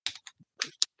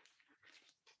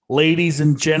Ladies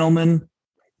and gentlemen,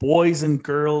 boys and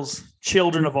girls,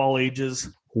 children of all ages,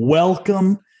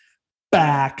 welcome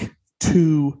back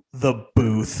to the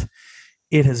booth.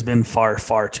 It has been far,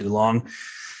 far too long.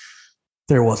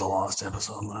 There was a lost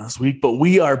episode last week, but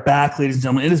we are back, ladies and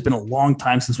gentlemen. It has been a long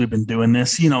time since we've been doing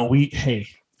this.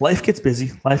 Life gets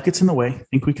busy. Life gets in the way. I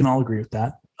think we can all agree with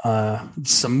that.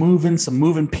 Some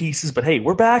moving pieces, but hey,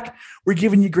 we're back. We're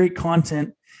giving you great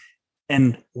content.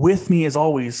 And with me, as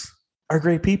always, are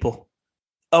great people.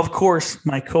 Of course,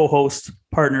 my co-host,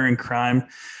 partner in crime,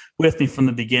 with me from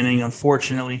the beginning,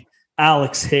 unfortunately,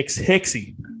 Alex Hicks.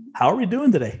 Hicksy, how are we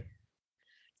doing today?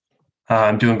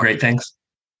 I'm doing great, thanks.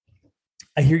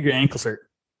 I hear your ankles hurt.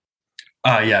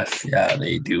 Yes. Yeah,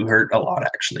 they do hurt a lot,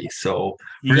 actually. So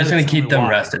we're just going to keep them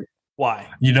rested. Why?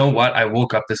 You know what? I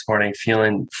woke up this morning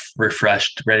feeling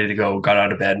refreshed, ready to go, got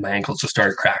out of bed. My ankles just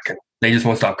started cracking. They just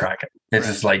won't stop cracking. It's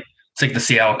just like, it's like the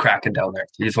Seattle Kraken down there.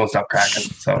 You just won't stop cracking.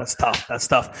 So That's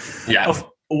tough. Yeah.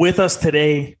 With us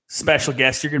today, special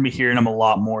guest. You're going to be hearing him a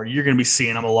lot more. You're going to be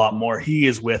seeing him a lot more. He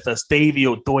is with us, Davey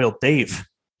O'Doyle. Dave,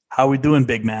 how are we doing,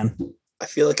 big man? I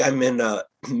feel like I'm in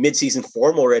mid-season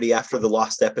form already after the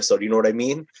lost episode. You know what I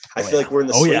mean? I feel like we're in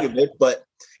the swing of it, but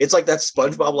it's like that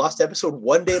SpongeBob lost episode.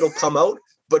 One day it'll come out,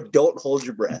 but don't hold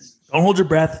your breath. Don't hold your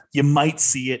breath. You might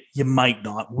see it. You might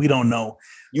not. We don't know.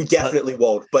 You definitely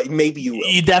won't, but maybe you will.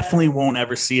 You definitely won't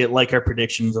ever see it, like our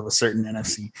predictions of a certain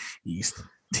NFC East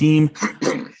team.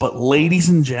 But ladies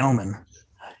and gentlemen,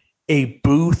 a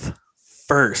booth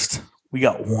first. We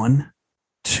got 1,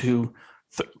 2,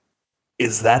 3.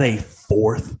 Is that a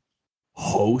fourth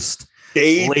host?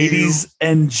 Debut. Ladies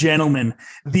and gentlemen,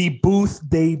 the booth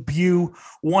debut,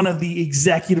 one of the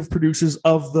executive producers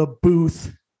of the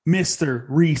booth, Mr.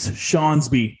 Reese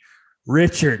Shawnsby.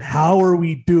 Richard, how are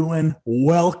we doing?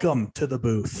 Welcome to the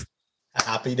booth.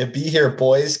 Happy to be here,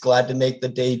 boys. Glad to make the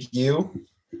debut.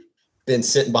 Been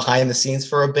sitting behind the scenes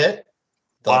for a bit.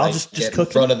 I'll just get in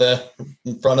front of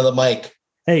the mic.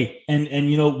 Hey, and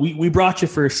you know, we brought you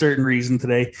for a certain reason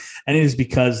today, and it is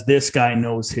because this guy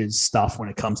knows his stuff when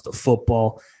it comes to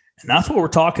football. And that's what we're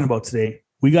talking about today.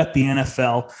 We got the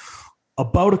NFL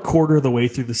about a quarter of the way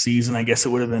through the season. I guess it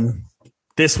would have been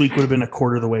this week would have been a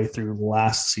quarter of the way through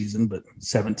last season, but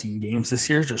 17 games this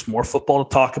year. Just more football to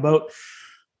talk about.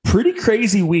 Pretty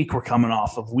crazy week we're coming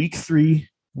off of. Week 3,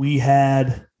 we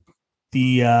had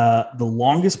the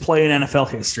longest play in NFL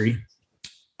history,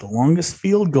 the longest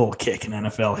field goal kick in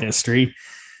NFL history,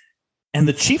 and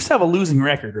the Chiefs have a losing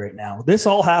record right now. This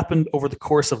all happened over the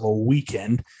course of a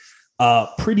weekend.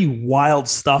 Pretty wild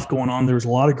stuff going on. There was a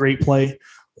lot of great play,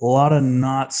 a lot of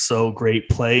not so great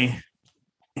play.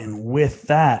 And with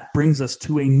that brings us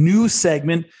to a new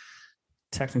segment,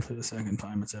 technically the second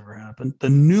time it's ever happened. The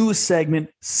new segment,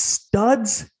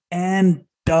 Studs and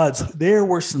Duds. There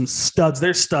were some studs.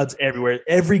 There's studs everywhere.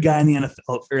 Every guy in the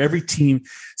NFL or every team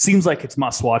seems like it's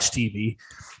must-watch TV.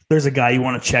 There's a guy you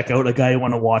want to check out, a guy you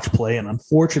want to watch play, and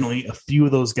unfortunately, a few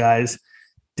of those guys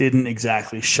didn't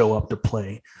exactly show up to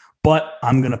play. But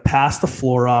I'm going to pass the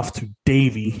floor off to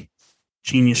Davey,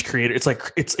 genius creator. It's like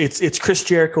it's Chris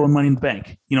Jericho and Money in the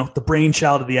Bank. You know, the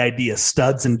brainchild of the idea,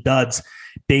 Studs and Duds.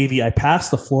 Davey, I pass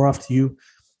the floor off to you.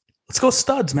 Let's go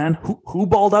studs, man. Who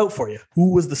balled out for you?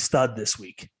 Who was the stud this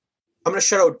week? I'm going to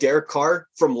shout out Derek Carr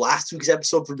from last week's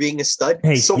episode for being a stud.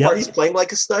 Far, he's playing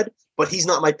like a stud, but he's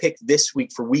not my pick this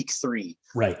week for week 3.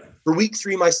 Right. For week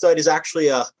 3, my stud is actually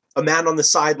a man on the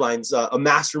sidelines, a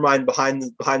mastermind behind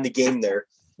the game there.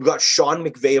 We've got Sean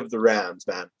McVay of the Rams,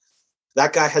 man.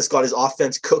 That guy has got his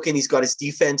offense cooking. He's got his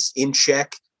defense in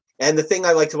check. And the thing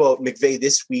I liked about McVay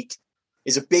this week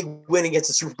is a big win against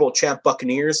the Super Bowl champ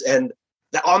Buccaneers. And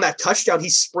on that touchdown, he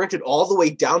sprinted all the way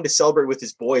down to celebrate with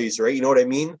his boys, right? You know what I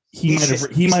mean? He might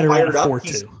have ran a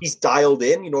 4-2. He's dialed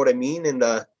in, you know what I mean? And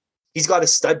he's got a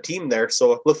stud team there.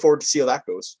 So look forward to see how that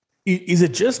goes. Is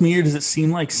it just me, or does it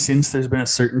seem like since there's been a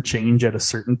certain change at a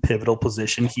certain pivotal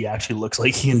position, he actually looks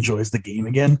like he enjoys the game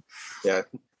again? Yeah.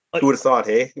 Who would have thought,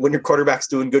 hey? When your quarterback's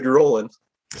doing good, you're rolling.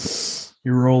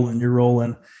 You're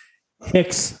rolling.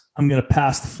 Hicks, I'm going to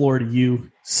pass the floor to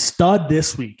you. Stud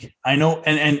this week. I know,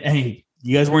 and hey,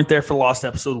 you guys weren't there for the lost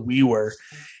episode. We were.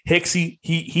 Hicksy,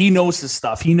 he knows his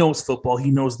stuff. He knows football.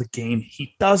 He knows the game.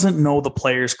 He doesn't know the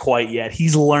players quite yet.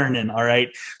 He's learning, all right?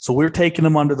 So we're taking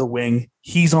him under the wing.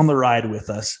 He's on the ride with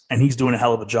us, and he's doing a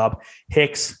hell of a job.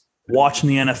 Hicks, watching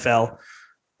the NFL,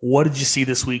 what did you see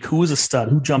this week? Who was a stud?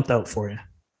 Who jumped out for you?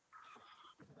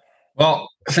 Well,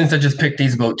 since I just picked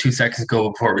these about 2 seconds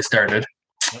ago before we started,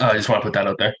 I just want to put that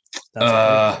out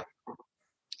there.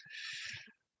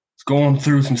 Going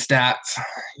through some stats,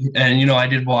 and you know, I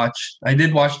did watch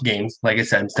games. Like I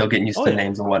said, I'm still getting used to the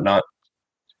names and whatnot.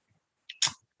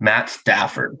 Matt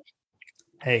Stafford.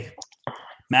 Hey,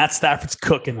 Matt Stafford's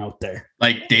cooking out there.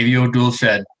 Like Davey O'Doul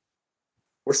said.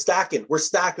 We're stacking.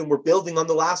 We're building on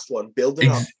the last one.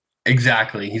 Building up.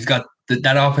 Exactly. He's got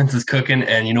that offense is cooking,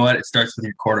 and you know what? It starts with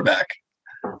your quarterback.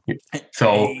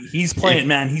 So he's playing,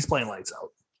 He's playing lights out.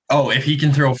 Oh, if he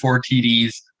can throw 4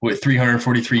 TDs with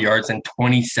 343 yards and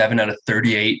 27 out of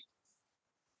 38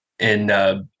 in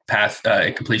pass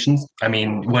completions, I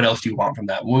mean, what else do you want from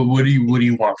that? What do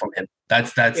you want from him?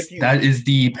 That is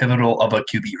the pivotal of a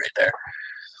QB right there.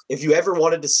 If you ever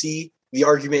wanted to see the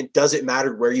argument, does it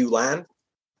matter where you land?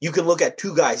 You can look at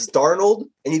two guys, Darnold,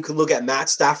 and you can look at Matt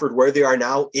Stafford, where they are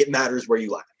now. It matters where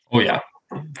you land. Oh, yeah.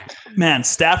 Man,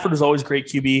 Stafford is always great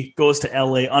QB, goes to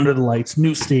LA under the lights,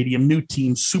 new stadium, new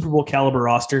team, Super Bowl caliber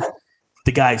roster.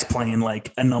 The guy's playing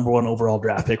like a number 1 overall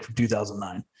draft pick from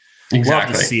 2009.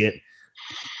 Exactly. Love to see it.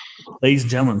 Ladies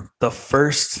and gentlemen, the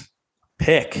first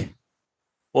pick,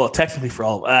 well, technically for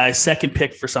all, second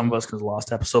pick for some of us because of the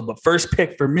lost episode, but first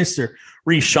pick for Mr.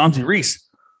 Reese, Chauncey Reese.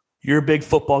 You're a big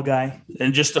football guy.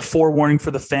 And just a forewarning for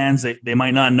the fans, they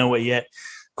might not know it yet.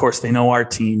 Of course, they know our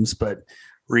teams, but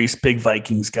Reese, big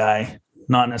Vikings guy,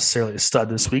 not necessarily a stud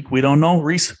this week. We don't know.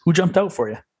 Reese, who jumped out for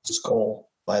you? Skull,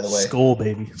 by the way. Skull,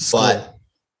 baby. Skull. But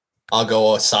I'll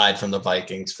go aside from the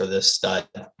Vikings for this stud.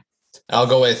 I'll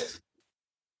go with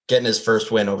getting his first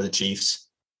win over the Chiefs.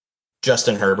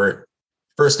 Justin Herbert.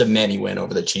 First of many win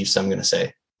over the Chiefs, I'm going to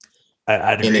say,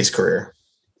 in his career.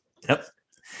 Yep.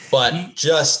 But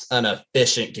just an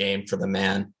efficient game for the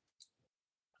man.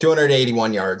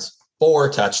 281 yards,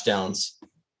 4 touchdowns,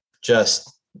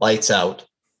 just lights out.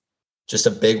 Just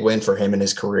a big win for him in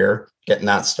his career, getting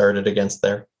that started against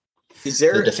there. Is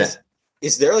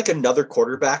there like another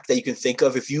quarterback that you can think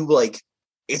of if you like,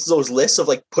 it's those lists of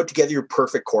like put together your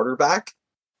perfect quarterback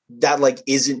that like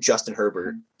isn't Justin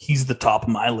Herbert? He's the top of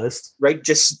my list. Right?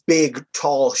 Just big,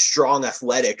 tall, strong,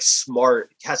 athletic,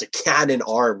 smart, has a cannon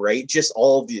arm, right? Just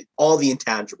all the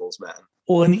intangibles, man.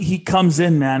 Well, and he comes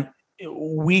in, man,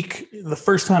 the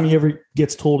first time he ever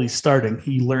gets told he's starting,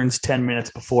 he learns 10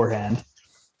 minutes beforehand,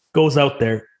 goes out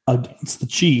there against the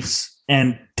Chiefs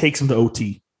and takes him to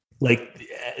OT. Like,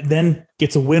 then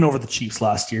gets a win over the Chiefs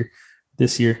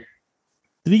this year.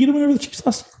 Did he get a win over the Chiefs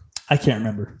last year? I can't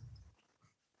remember.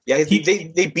 Yeah,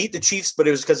 they beat the Chiefs, but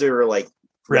it was because they were like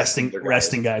resting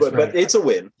guys. But it's a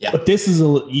win. Yeah. But this is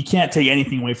you can't take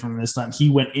anything away from him this time. He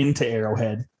went into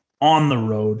Arrowhead on the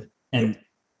road, and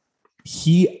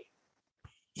he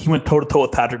went toe-to-toe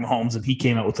with Patrick Mahomes, and he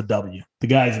came out with a W. The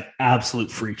guy's an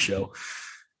absolute freak show.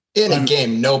 In a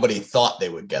game, nobody thought they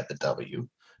would get the W.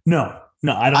 No,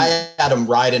 I don't. I had him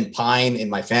riding Pine in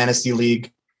my fantasy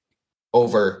league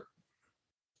over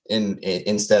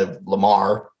instead of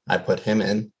Lamar. I put him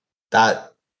in.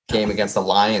 That game against the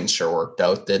Lions sure worked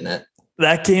out, didn't it?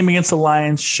 That game against the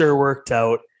Lions sure worked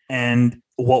out. And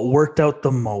what worked out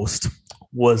the most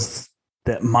was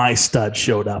that my stud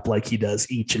showed up like he does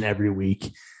each and every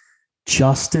week.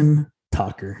 Justin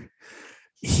Tucker.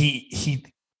 He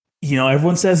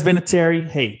everyone says Vinatieri.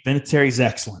 Hey, Vinatieri's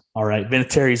excellent. All right.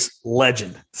 Vinatieri's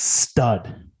legend,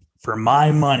 stud. For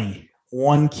my money,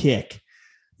 1 kick,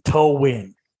 toe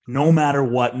win. No matter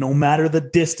what, no matter the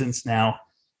distance now,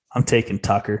 I'm taking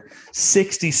Tucker.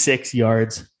 66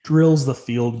 yards, drills the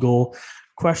field goal.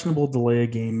 Questionable delay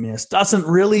of game missed. Doesn't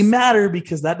really matter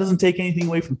because that doesn't take anything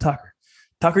away from Tucker.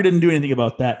 Tucker didn't do anything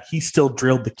about that. He still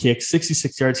drilled the kick.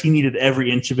 66 yards. He needed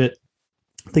every inch of it.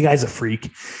 The guy's a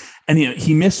freak. And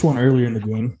he missed one earlier in the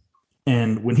game.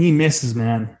 And when he misses,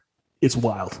 man, it's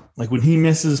wild. Like when he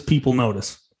misses, people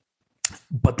notice.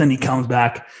 But then he comes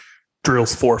back,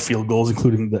 drills 4 field goals,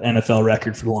 including the NFL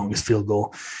record for the longest field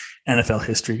goal, NFL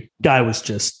history. Guy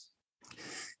was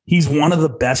he's one of the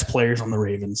best players on the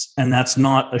Ravens, and that's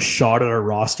not a shot at our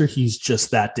roster. He's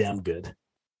just that damn good.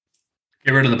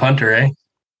 Get rid of the punter, eh?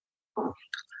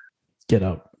 Get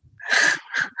out.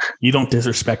 You don't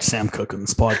disrespect Sam Cook on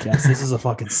this podcast. This is a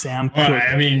fucking Sam Cook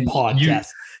podcast.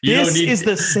 This is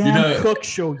the Sam Cook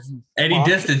show. Any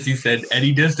distance, you said.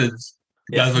 Any distance.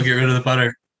 You guys will get rid of the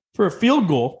punter. For a field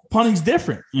goal, punting's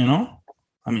different,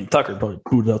 I mean, Tucker probably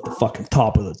booted out the fucking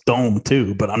top of the dome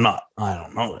too, but I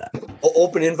don't know that.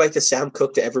 Open invite to Sam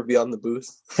Cook to ever be on the booth.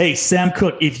 Hey, Sam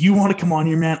Cook, if you want to come on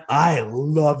here, man, I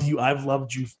love you. I've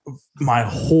loved you my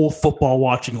whole football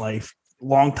watching life.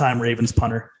 Longtime Ravens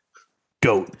punter.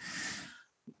 GOAT.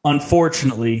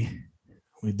 Unfortunately,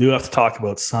 we do have to talk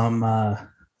about some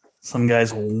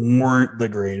guys weren't the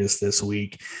greatest this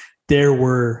week. There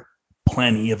were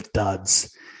plenty of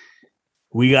duds.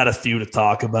 We got a few to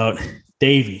talk about.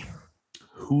 Davey,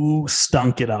 who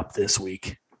stunk it up this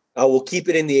week? We'll keep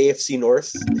it in the AFC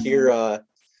North here.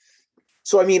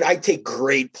 So, I mean, I take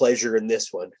great pleasure in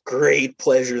this one. Great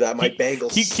pleasure that my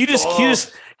Bengals. Can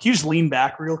you just lean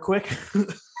back real quick?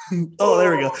 Oh,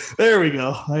 there we go. There we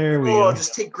go.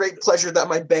 Just take great pleasure that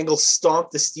my Bengals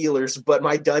stomped the Steelers. But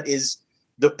my dud is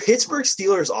the Pittsburgh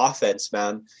Steelers offense,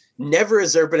 man. Never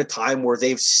has there been a time where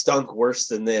they've stunk worse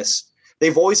than this.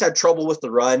 They've always had trouble with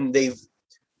the run. They've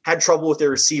had trouble with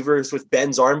their receivers with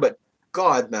Ben's arm. But,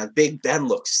 God, man, Big Ben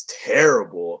looks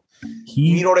terrible.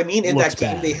 You know what I mean? In that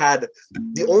game, they had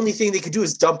the only thing they could do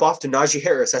is dump off to Najee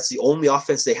Harris. That's the only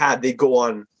offense they had. They'd go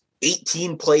on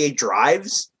 18 play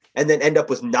drives and then end up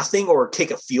with nothing or kick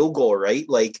a field goal, right?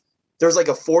 Like there's like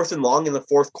a 4th and long in the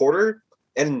fourth quarter,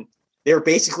 and they were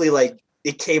basically like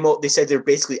it came out. They said they're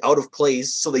basically out of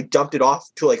plays, so they dumped it off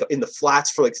to like in the flats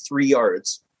for like 3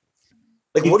 yards.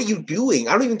 Like, what are you doing?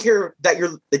 I don't even care that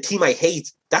you're the team I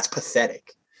hate. That's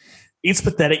pathetic. It's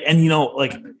pathetic. And,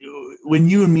 like when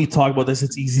you and me talk about this,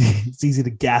 it's easy to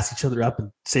gas each other up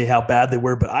and say how bad they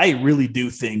were. But I really do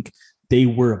think they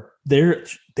look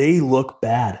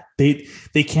bad.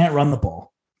 They can't run the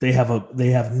ball. They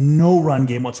have no run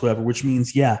game whatsoever, which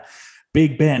means,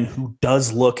 Big Ben, who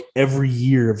does look every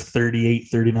year of 38,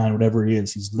 39, whatever it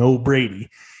is, he's no Brady.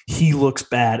 He looks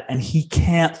bad, and he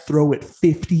can't throw it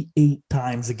 58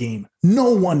 times a game.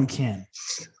 No one can.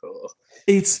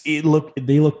 They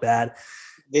look bad.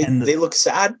 They look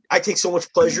sad. I take so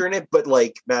much pleasure in it, but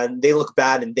like, man, they look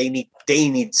bad, and they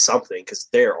need something because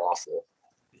they're awful.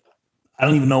 I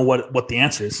don't even know what the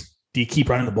answer is. Do you keep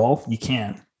running the ball? You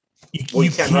can't. You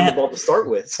can't run the ball to start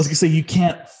with. I was gonna say you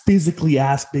can't physically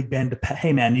ask Big Ben to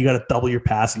hey man, you got to double your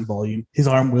passing volume. His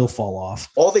arm will fall off.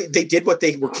 All they did what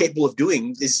they were capable of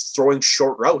doing is throwing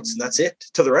short routes, and that's it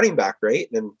to the running back, right?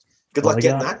 And good luck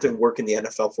getting that to work in the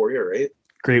NFL for you, right?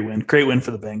 Great win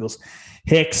for the Bengals.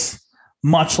 Hicks,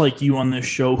 much like you on this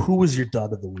show, who was your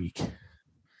dud of the week?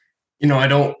 I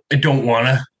don't want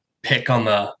to pick on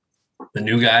the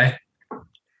new guy,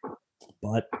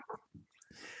 but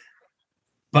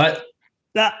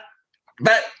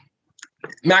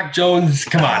Mac Jones,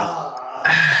 come on.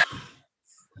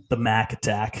 The Mac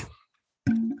attack.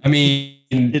 I mean,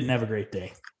 didn't have a great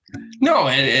day. No,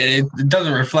 it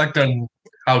doesn't reflect on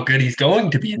how good he's going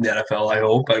to be in the NFL, I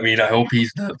hope. I mean, I hope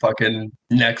he's the fucking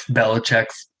next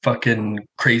Belichick's fucking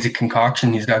crazy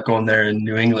concoction he's got going there in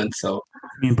New England. So,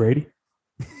 you mean Brady?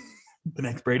 The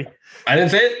next Brady? I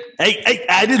didn't say it. Hey,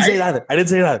 I didn't say that. I didn't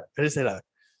say that.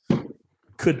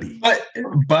 Could be.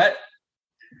 But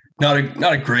not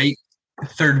a great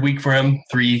third week for him.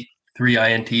 Three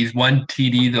INTs, 1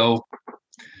 TD though.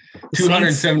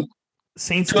 207.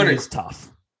 Saints is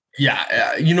tough.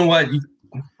 Yeah, you know what?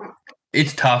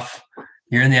 It's tough.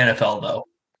 You're in the NFL though.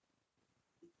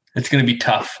 It's going to be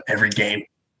tough every game.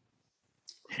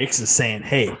 Hicks is saying,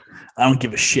 "Hey, I don't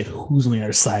give a shit who's on the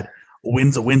other side. A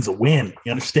win's a win's a win.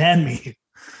 You understand me?"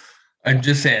 I'm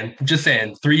just saying, 3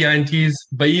 INTs,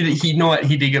 but you know what?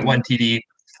 He did get 1 TD.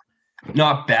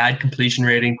 Not bad completion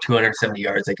rating, 270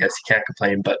 yards. I guess you can't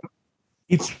complain, but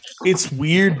it's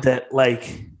weird that,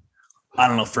 like, I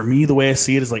don't know. For me, the way I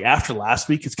see it is like after last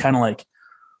week, it's kind of like,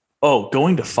 oh,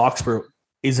 going to Foxborough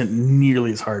isn't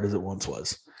nearly as hard as it once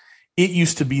was. It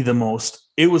used to be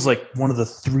it was like one of the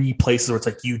 3 places where it's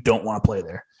like you don't want to play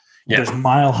there. Yeah. There's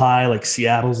Mile High, like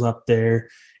Seattle's up there,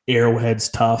 Arrowhead's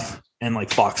tough, and like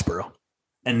Foxborough.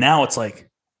 And now it's like,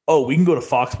 oh, we can go to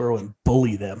Foxborough and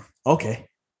bully them. Okay.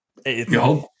 You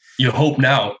hope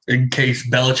now, in case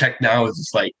Belichick now is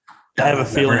just like, that I have a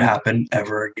feeling happen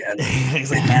ever again.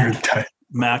 He's like,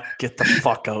 Mac, get the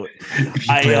fuck out. If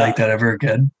you play like that ever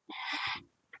again.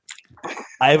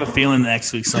 I have a feeling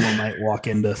next week someone might walk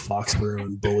into Foxborough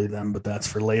and bully them, but that's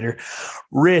for later.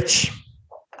 Rich,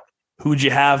 who'd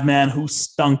you have, man? Who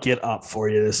stunk it up for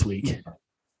you this week?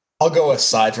 I'll go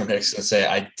aside from Hicks and say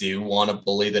I do want to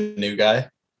bully the new guy.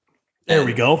 There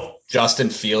we go. Justin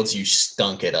Fields, you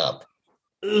stunk it up.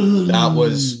 That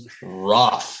was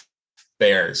rough,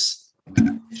 Bears.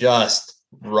 Just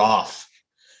rough.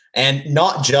 And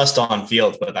not just on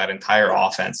field, but that entire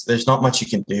offense. There's not much you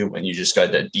can do when you just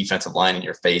got the defensive line in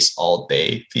your face all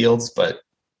day, Fields, but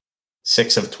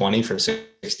 6 of 20 for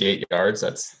 68 yards.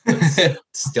 That's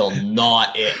still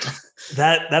not it.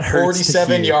 That hurts.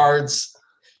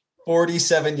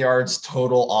 47 yards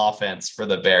total offense for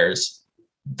the Bears.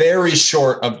 Very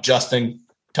short of Justin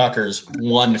Tucker's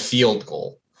 1 field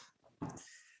goal.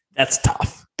 That's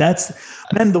tough.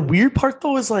 Then the weird part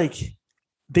though is like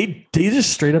they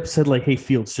just straight up said like, "Hey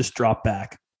Fields, just drop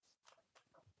back."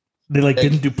 They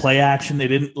didn't do play action. They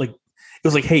didn't it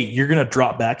was like, "Hey, you're gonna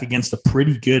drop back against a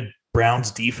pretty good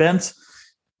Browns defense,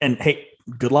 and hey,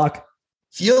 good luck."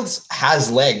 Fields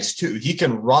has legs too. He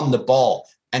can run the ball.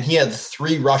 and he had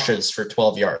 3 rushes for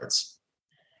 12 yards.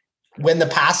 When the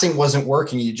passing wasn't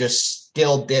working, you just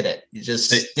still did it. You just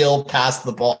still passed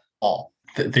the ball.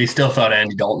 They still thought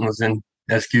Andy Dalton was in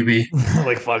as QB.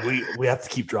 Like, fuck, we have to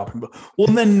keep dropping. Well,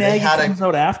 and then Nagy comes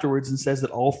out afterwards and says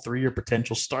that all 3 are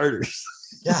potential starters.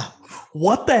 Yeah.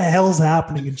 What the hell's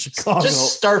happening in Chicago?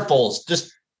 Just start Foles.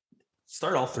 Just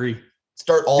start all 3.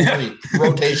 Start all 3.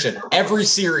 Rotation. Every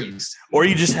series. Or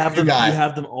you just have them. You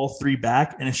have them all 3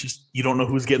 back, and it's just you don't know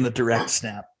who's getting the direct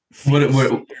snap.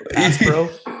 Pass pro.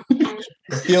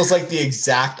 It feels like the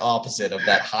exact opposite of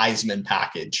that Heisman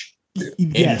package.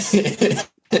 Yes.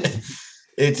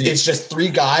 It's just 3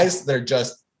 guys that are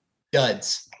just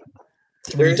duds.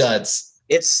 3 duds.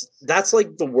 That's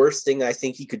like the worst thing I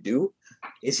think he could do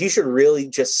is he should really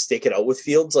just stick it out with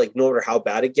Fields, like no matter how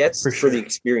bad it gets for the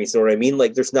experience. You know what I mean?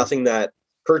 Like there's nothing that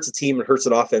hurts a team and hurts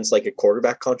an offense like a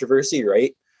quarterback controversy,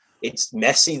 right? It's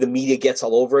messy. The media gets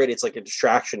all over it. It's like a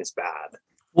distraction. It's bad.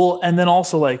 Well, and then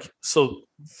also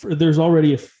there's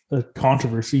already a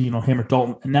controversy, him or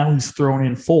Dalton, and now he's thrown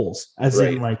in Foles as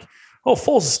in like, oh,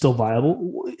 Foles is still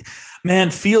viable. Man,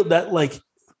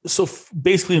 so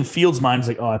basically in Fields' mind, it's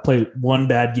like, oh, I played 1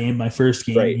 bad game my first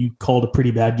game. Right. You called a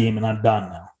pretty bad game and I'm done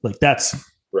now. Like that's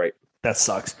right. That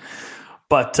sucks.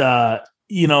 But,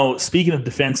 speaking of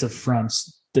defensive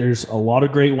fronts, there's a lot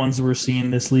of great ones that we're seeing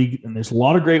in this league, and there's a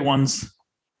lot of great ones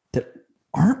that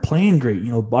aren't playing great.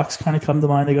 Bucks kind of come to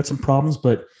mind. They got some problems,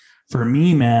 but for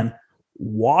me, man,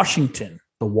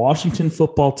 the Washington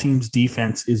football team's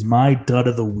defense is my dud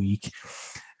of the week.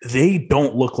 They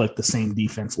don't look like the same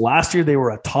defense. Last year, they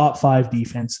were a top 5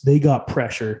 defense. They got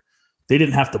pressure. They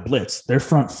didn't have to blitz. Their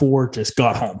front 4 just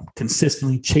got home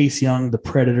consistently. Chase Young, the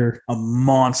Predator, a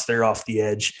monster off the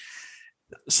edge.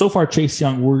 So far, Chase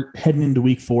Young, we're heading into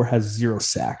week 4, has 0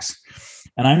 sacks.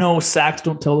 And I know sacks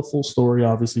don't tell the full story,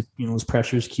 obviously, his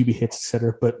pressures, QB hits,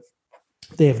 etc. But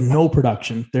they have no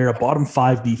production. They're a bottom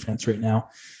 5 defense right now.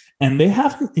 And they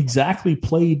haven't exactly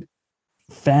played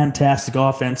fantastic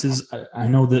offenses. I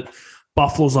know that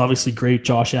Buffalo's obviously great.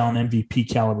 Josh Allen, MVP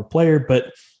caliber player.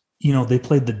 But, they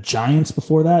played the Giants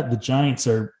before that. The Giants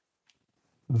are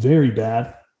very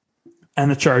bad. And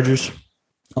the Chargers,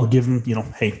 I'll give them,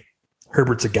 hey,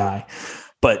 Herbert's a guy.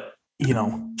 But,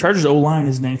 Chargers O-line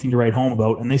isn't anything to write home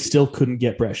about, and they still couldn't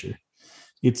get pressure.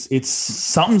 It's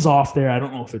something's off there. I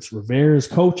don't know if it's Rivera's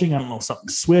coaching. I don't know if something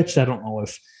switched. I don't know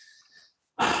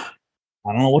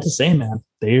what to say, man.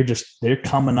 They're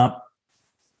coming up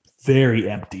very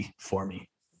empty for me.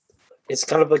 It's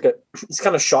kind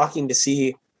of shocking to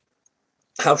see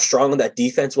how strong that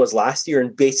defense was last year,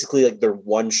 and basically like their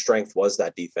one strength was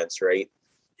that defense, right?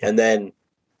 Yeah. And then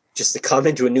just to come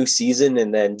into a new season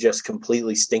and then just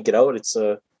completely stink it out. It's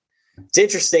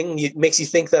interesting. It makes you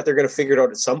think that they're going to figure it out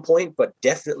at some point, but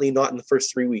definitely not in the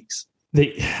first 3 weeks.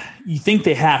 You think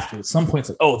they have to at some point. It's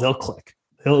like, oh, they'll click.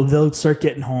 They'll start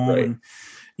getting home. Right.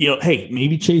 And, hey,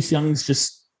 maybe Chase Young's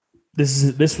just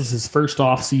this was his first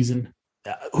off season.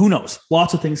 Who knows?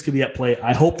 Lots of things could be at play.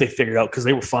 I hope they figure it out because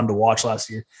they were fun to watch last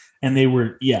year. And they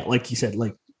were, like you said,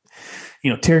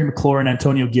 Terry McLaurin,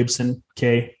 Antonio Gibson,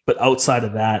 okay. But outside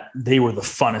of that, they were the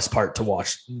funnest part to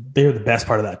watch. They're the best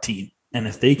part of that team. And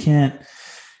if they can't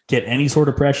get any sort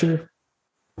of pressure,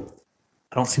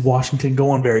 I don't see Washington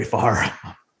going very far.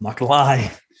 I'm not going to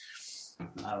lie.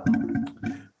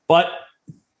 But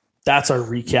that's our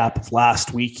recap of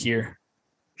last week here.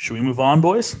 Should we move on,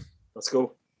 boys? Let's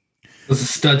go. Those are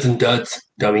studs and duds,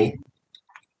 dummy.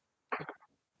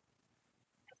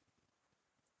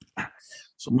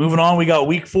 So moving on, we got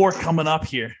week 4 coming up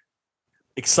here.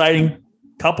 Exciting.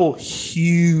 Couple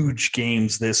huge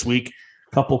games this week.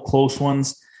 Couple close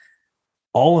ones.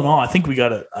 All in all, I think we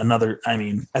got another. I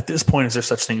mean, at this point, is there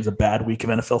such thing as a bad week of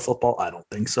NFL football? I don't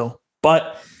think so.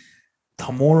 But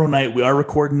tomorrow night, we are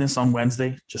recording this on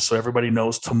Wednesday, just so everybody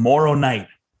knows. Tomorrow night,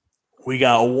 we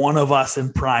got one of us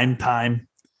in prime time.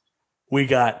 We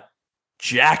got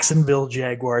Jacksonville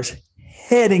Jaguars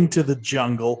heading to the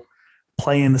jungle,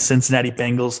 playing the Cincinnati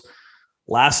Bengals.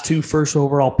 Last 2 first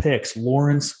overall picks,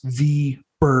 Lawrence v.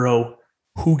 Burrow.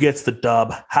 Who gets the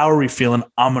dub? How are we feeling?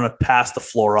 I'm going to pass the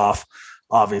floor off,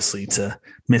 obviously, to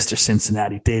Mr.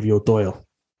 Cincinnati, Davey O'Doyle.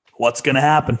 What's going to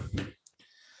happen?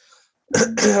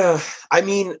 I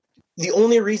mean, the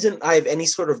only reason I have any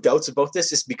sort of doubts about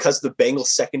this is because the Bengals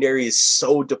secondary is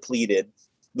so depleted.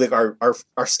 Like our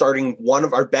starting one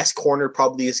of our best corner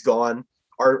probably is gone.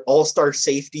 Our all-star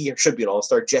safety, or should be an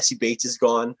all-star, Jesse Bates is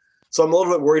gone. So I'm a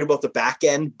little bit worried about the back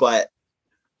end, but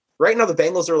right now the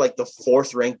Bengals are like the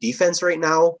 4th ranked defense right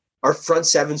now. Our front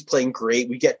 7's playing great.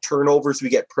 We get turnovers, we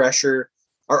get pressure.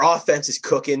 Our offense is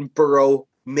cooking. Burrow,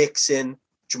 Mixon,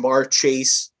 Jamar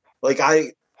Chase. Like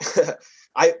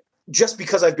just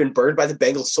because I've been burned by the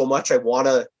Bengals so much, I want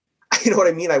to, you know what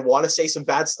I mean? I want to say some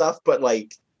bad stuff, but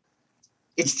like,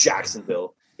 it's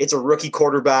Jacksonville. It's a rookie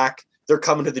quarterback. They're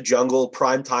coming to the jungle,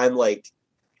 prime time. Like,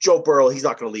 Joe Burrow, he's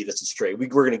not going to lead us astray. We're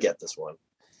going to get this one.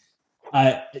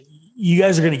 You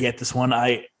guys are going to get this one.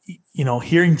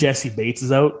 Hearing Jesse Bates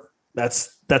is out,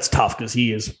 that's tough because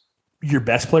he is your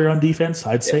best player on defense,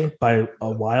 I'd say, by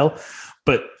a while.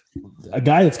 But a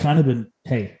guy that's kind of been,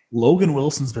 Logan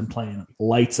Wilson's been playing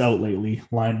lights out lately,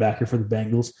 linebacker for the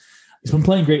Bengals. He's been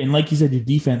playing great. And like you said, your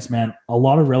defense, man, a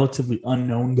lot of relatively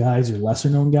unknown guys or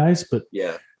lesser known guys, but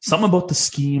something about the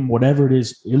scheme, whatever it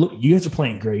is, you guys are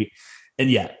playing great. And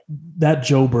that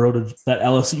Joe Burrow to that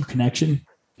LSU connection,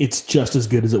 it's just as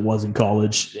good as it was in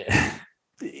college.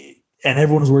 And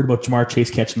everyone was worried about Jamar Chase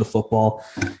catching the football.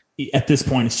 At this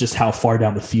point, it's just how far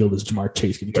down the field is Jamar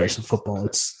Chase going to catch the football.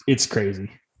 It's crazy.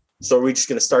 So are we just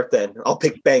going to start then? I'll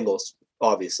pick Bengals,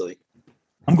 obviously.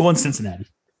 I'm going Cincinnati.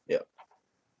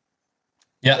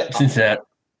 Yeah, Cincinnati.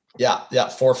 Yeah,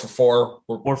 4 for 4.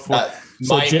 4 for 4.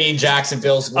 Might mean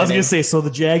Jacksonville's winning. I was going to say, so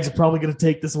the Jags are probably going to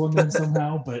take this one then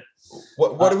somehow, but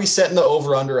what are we setting the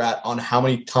over-under at on how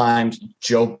many times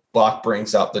Joe Buck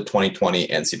brings up the 2020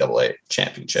 NCAA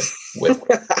championship with?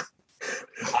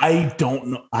 I don't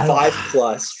know. 5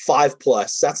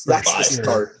 plus. That's the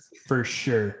start. For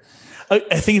sure.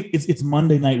 I think it's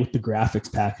Monday night with the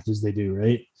graphics packages they do,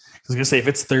 right? I was going to say, if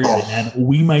it's Thursday, man,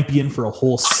 we might be in for a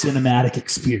whole cinematic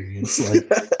experience. Like,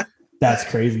 that's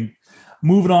crazy.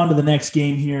 Moving on to the next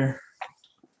game here.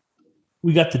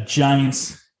 We got the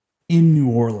Giants in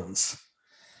New Orleans.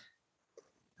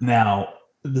 Now,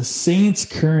 the Saints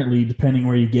currently, depending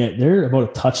where you get, they're about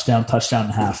a touchdown and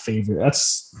a half favorite.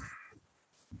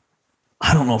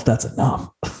 I don't know if that's enough.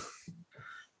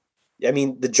 I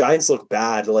mean, the Giants look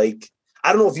bad. Like,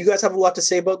 I don't know if you guys have a lot to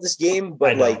say about this game,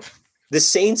 but like, the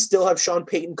Saints still have Sean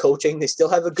Payton coaching. They still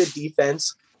have a good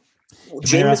defense.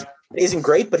 Jameis isn't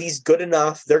great, but he's good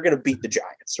enough. They're going to beat the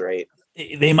Giants, right?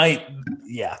 They might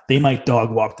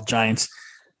dog walk the Giants.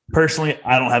 Personally,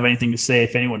 I don't have anything to say.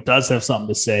 If anyone does have something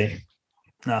to say,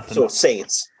 nothing. So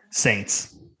Saints.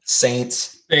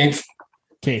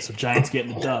 Okay, so Giants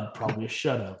getting the dub, probably a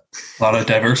shutout. A lot of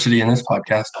diversity in this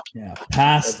podcast. Yeah.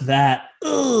 Past that,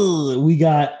 we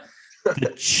got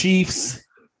the Chiefs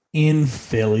in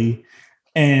Philly,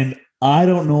 and I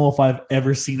don't know if I've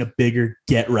ever seen a bigger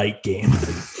get-right game.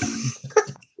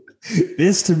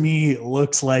 This, to me,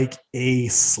 looks like a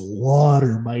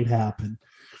slaughter might happen.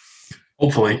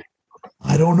 Hopefully.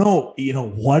 I don't know.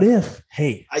 What if?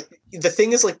 Hey. The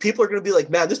thing is, like, people are going to be like,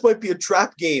 man, this might be a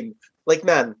trap game. Like,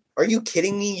 man, are you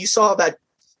kidding me? You saw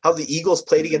how the Eagles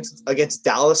played against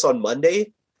Dallas on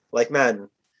Monday? Like, man,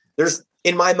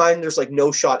 in my mind, there's like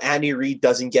no shot Andy Reid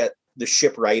doesn't get the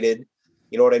ship righted.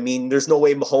 You know what I mean? There's no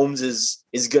way Mahomes is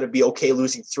going to be okay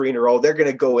losing 3 in a row. They're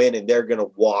going to go in and they're going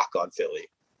to walk on Philly.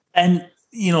 And,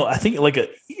 I think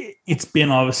it's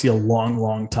been obviously a long,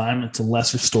 long time. It's a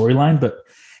lesser storyline, but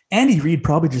Andy Reid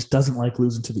probably just doesn't like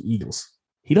losing to the Eagles.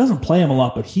 He doesn't play them a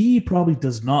lot, but he probably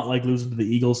does not like losing to the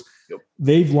Eagles. Yep.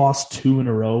 They've lost 2 in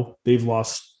a row. They've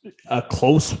lost a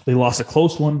close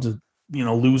one to,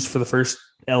 lose for the first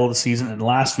L of the season. And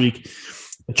last week,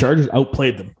 the Chargers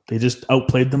outplayed them. They just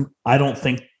outplayed them. I don't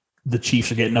think the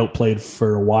Chiefs are getting outplayed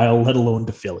for a while, let alone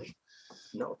to Philly.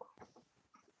 No.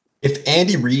 If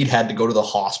Andy Reid had to go to the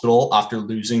hospital after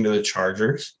losing to the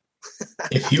Chargers,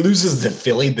 if he loses to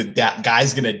Philly, that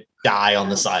guy's going to die on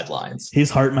the sidelines. His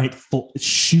heart might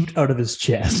shoot out of his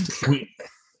chest.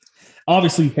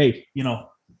 Obviously, hey,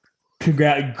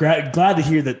 glad to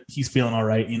hear that he's feeling all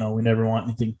right. We never want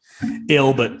anything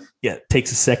ill, but it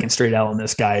takes a second straight out on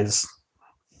this guy's.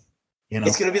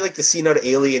 It's going to be like the scene out of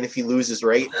Alien if he loses,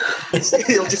 right?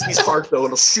 It'll just be his heart, though.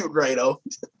 It'll shoot right out.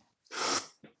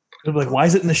 It'll be like, why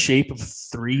is it in the shape of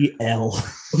 3L?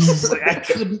 He's like, I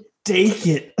couldn't take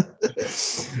it.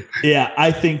 Yeah,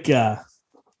 I think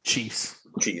Chiefs.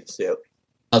 Chiefs, yeah.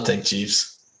 I'll take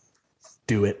Chiefs.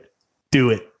 Do it.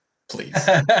 Please.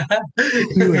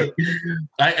 Do it.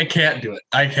 I can't do it.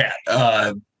 I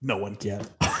can't. No one can.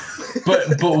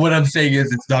 but what I'm saying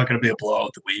is it's not going to be a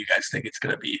blowout the way you guys think it's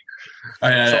going to be.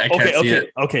 I can't see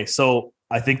it. Okay, so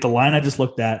I think the line I just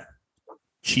looked at,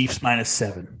 Chiefs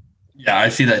 -7. Yeah, I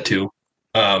see that too.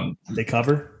 They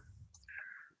cover?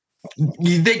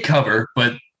 They cover,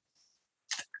 but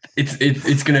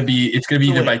it's going to be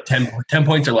either by 10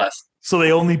 points or less. So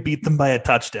they only beat them by a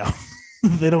touchdown.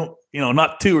 They don't,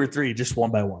 not 2 or 3, just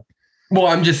 1 by 1. Well,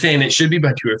 I'm just saying it should be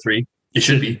by 2 or 3. It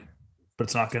should be. But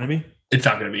it's not going to be? It's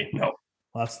not going to be, no.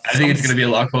 Well, I think it's going to be a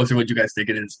lot closer than what you guys think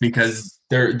it is because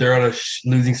they're on a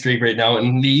losing streak right now,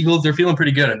 and the Eagles, they're feeling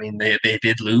pretty good. I mean, they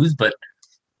did lose, but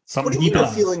what do you mean they're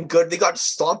feeling good? They got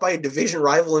stomped by a division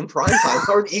rival in prime time.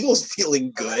 How are the Eagles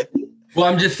feeling good? Well,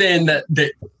 I'm just saying that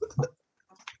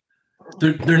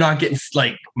they're not getting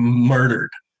like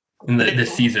murdered in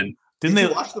this season. Did they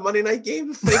watch the Monday night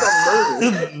game? They got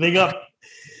murdered. They got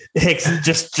Hicks.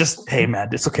 Just hey, man,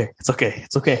 it's okay. It's okay.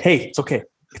 It's okay. Hey, it's okay.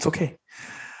 It's okay.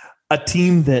 A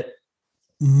team that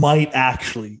might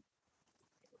actually.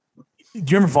 Do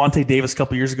you remember Vontae Davis a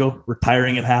couple years ago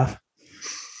retiring at half?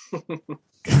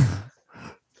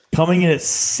 Coming in at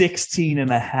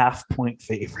 16.5-point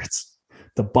favorites.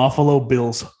 The Buffalo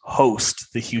Bills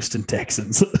host the Houston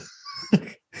Texans.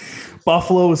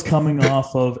 Buffalo is coming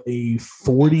off of a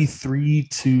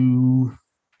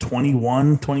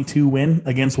 43-22 win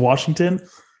against Washington.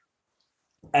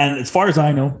 And as far as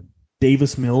I know,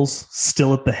 Davis Mills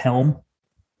still at the helm.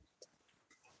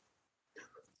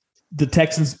 The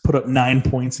Texans put up 9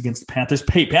 points against the Panthers.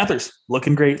 Hey, Panthers,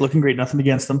 looking great, nothing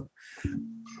against them.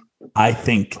 I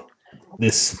think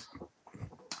this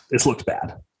looked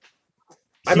bad.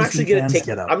 I'm actually going to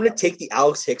take the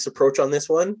Alex Hicks approach on this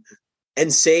one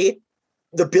and say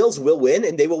the Bills will win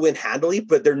and they will win handily,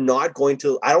 but they're not going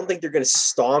to. I don't think they're going to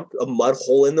stomp a mud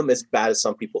hole in them as bad as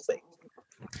some people think.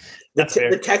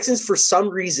 The Texans, for some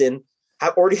reason,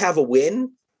 already have a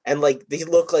win, and like they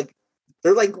look like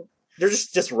they're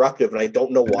just disruptive, and I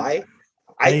don't know why.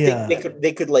 I think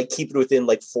they could like keep it within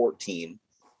like 14.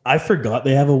 I forgot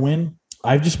they have a win.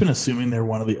 I've just been assuming they're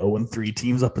one of the 0-3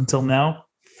 teams up until now.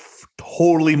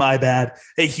 Totally my bad.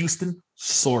 Hey, Houston,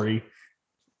 sorry.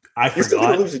 You're still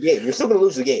going to lose the game. You're still going to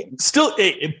lose the game. Still,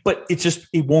 but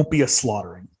it won't be a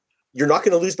slaughtering. You're not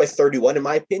going to lose by 31, in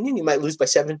my opinion. You might lose by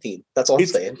 17. That's all I'm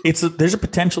saying. There's a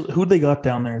potential. Who they got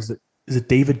down there? Is it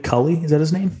David Culley? Is that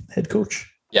his name? Head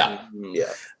coach? Yeah.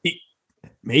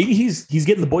 Maybe he's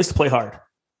getting the boys to play hard.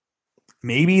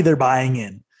 Maybe they're buying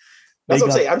in. That's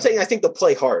what I'm saying. I'm saying I think they'll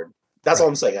play hard. That's all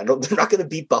I'm saying. They're not going to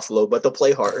beat Buffalo, but they'll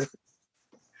play hard.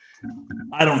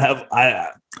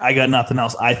 I got nothing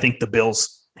else. I think the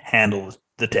Bills handle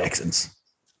the Texans.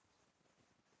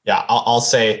 Yeah, I'll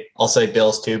say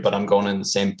Bills too, but I'm going in the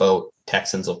same boat.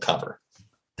 Texans will cover.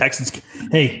 Texans.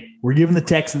 Hey, we're giving the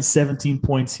Texans 17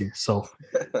 points here, so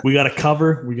we got to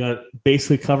cover. We got to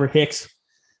basically cover. Hicks,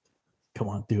 come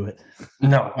on, do it.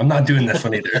 No, I'm not doing this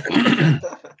one either.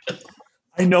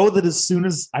 I know that as soon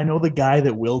as I know the guy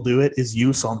that will do it is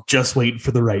you, so I'm just waiting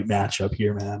for the right matchup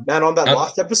here, man. Man, on that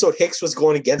last episode, Hicks was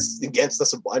going against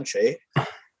us a bunch, eh?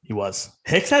 He was.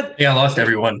 Hicks had. Yeah, I lost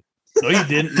everyone. No, you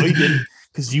didn't,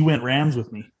 because you went Rams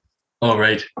with me. Oh,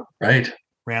 right.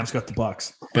 Rams got the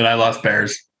Bucks, but I lost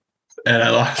Bears, and I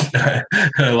lost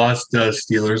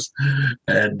Steelers,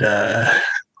 and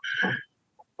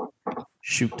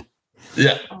shoot.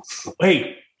 Yeah.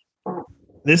 Hey,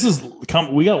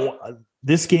 we got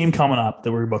this game coming up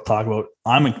that we're about to talk about.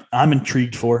 I'm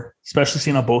intrigued for, especially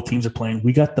seeing how both teams are playing.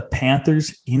 We got the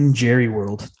Panthers in Jerry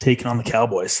World taking on the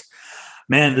Cowboys.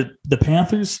 Man, the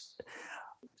Panthers,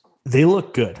 they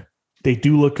look good. They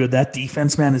do look good. That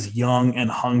defense, man, is young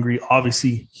and hungry.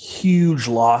 Obviously, huge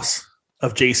loss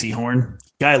of J.C. Horn.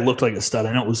 Guy looked like a stud.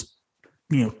 I know it was,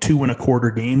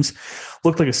 2.25 games.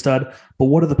 Looked like a stud. But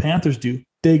what do the Panthers do?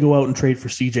 They go out and trade for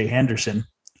C.J. Henderson,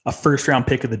 a first-round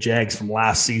pick of the Jags from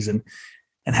last season.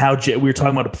 And we were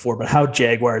talking about it before, but how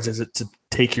Jaguars is it to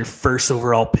take your first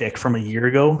overall pick from a year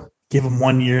ago, give them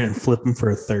 1 year, and flip them for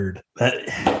a third?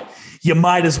 You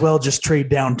might as well just trade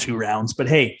down 2 rounds. But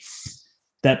hey,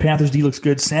 that Panthers D looks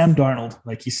good. Sam Darnold,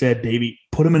 like you said, Davey,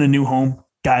 put him in a new home.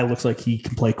 Guy looks like he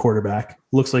can play quarterback.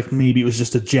 Looks like maybe it was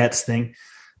just a Jets thing.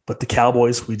 But the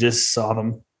Cowboys, we just saw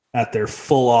them at their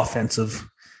full offensive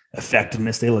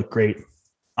effectiveness. They look great.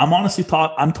 I'm honestly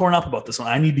I'm torn up about this one.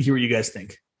 I need to hear what you guys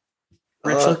think.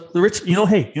 Rich, Rich,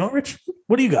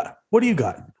 what do you got? What do you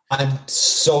got? I'm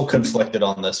so conflicted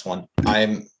on this one.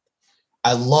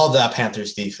 I love that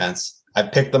Panthers defense. I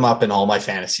picked them up in all my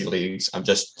fantasy leagues. I'm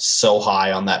just so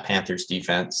high on that Panthers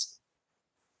defense.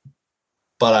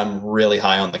 But I'm really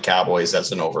high on the Cowboys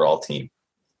as an overall team.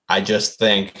 I just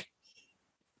think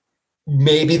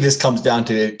maybe this comes down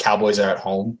to the Cowboys are at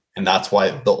home, and that's why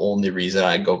the only reason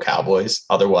I go Cowboys.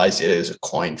 Otherwise, it is a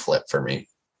coin flip for me.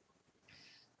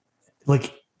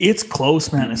 Like, it's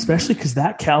close, man, especially because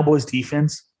that Cowboys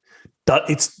defense,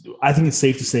 I think it's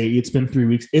safe to say it's been 3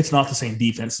 weeks. It's not the same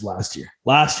defense as last year.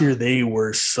 Last year, they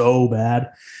were so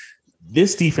bad.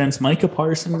 This defense, Micah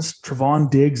Parsons, Trevon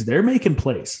Diggs, they're making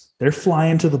plays. They're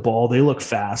flying to the ball. They look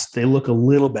fast. They look a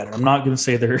little better. I'm not going to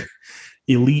say they're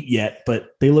elite yet, but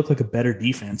they look like a better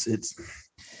defense.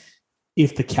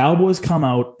 if the Cowboys come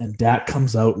out and Dak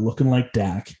comes out looking like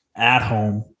Dak at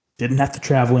home, didn't have to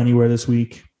travel anywhere this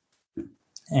week,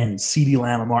 and CeeDee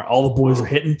Lamb, all the boys are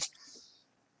hitting,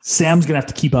 Sam's going to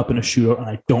have to keep up in a shootout, and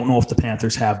I don't know if the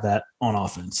Panthers have that on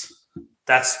offense.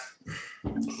 That's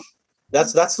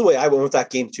the way I went with that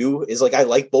game too, is like I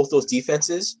like both those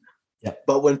defenses. Yep.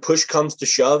 But when push comes to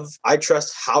shove, I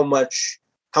trust how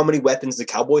many weapons the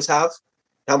Cowboys have,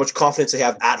 how much confidence they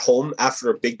have at home after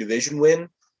a big division win.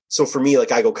 So for me,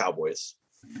 like I go Cowboys.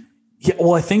 Yeah,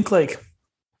 well, I think like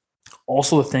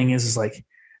also the thing is like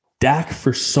Dak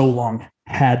for so long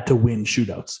had to win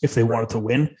shootouts if they wanted to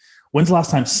win. When's the last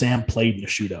time Sam played in a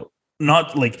shootout?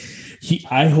 Not like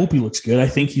I hope he looks good. I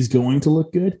think he's going to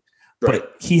look good, Right.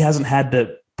 but he hasn't had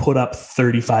to put up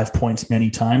 35 points many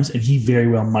times, and he very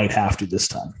well might have to this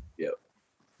time. Yeah.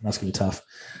 That's going to be tough.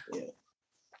 Yeah.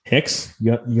 Hicks,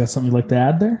 you got something you'd like to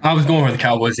add there? I was going with the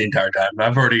Cowboys the entire time.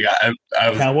 I've already got. I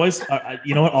was. Cowboys?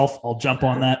 You know what? I'll jump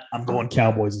on that. I'm going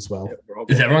Cowboys as well.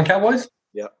 Is everyone Cowboys?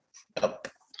 Yeah. Yep.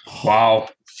 Wow.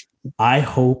 I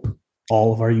hope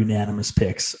all of our unanimous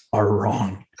picks are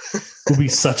wrong. It will be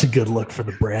such a good look for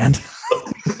the brand.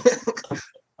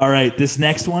 All right, this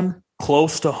next one,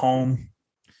 close to home.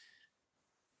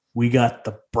 We got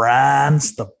the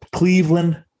Browns, the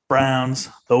Cleveland Browns,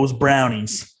 those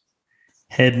Brownies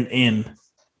heading in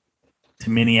to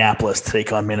Minneapolis to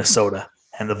take on Minnesota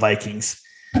and the Vikings.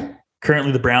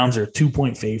 Currently, the Browns are a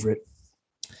 2-point favorite.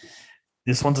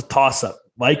 This one's a toss-up.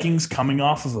 Vikings coming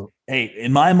off of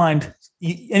in my mind,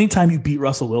 anytime you beat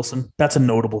Russell Wilson, that's a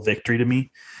notable victory to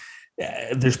me.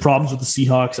 There's problems with the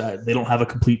Seahawks. They don't have a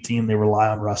complete team. They rely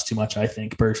on Russ too much, I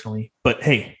think, personally. But,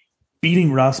 hey,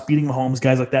 beating Russ, beating Mahomes,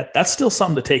 guys like that, that's still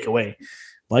something to take away.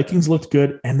 Vikings looked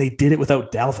good, and they did it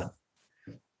without Dalvin.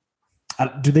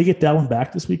 Do they get Dalvin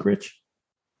back this week, Rich?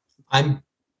 I'm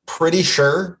pretty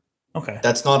sure. Okay.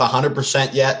 That's not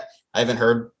 100% yet. I haven't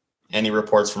heard any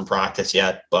reports from practice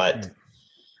yet, but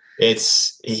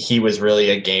he was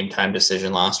really a game time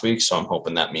decision last week, so I'm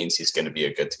hoping that means he's going to be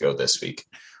a good to go this week.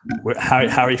 How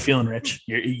are you feeling, Rich?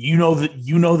 You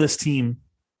know this team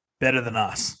better than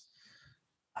us.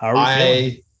 How are we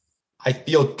feeling? I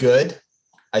feel good.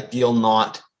 I feel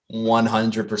not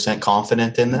 100%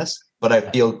 confident in this, but I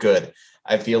feel good.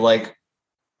 I feel like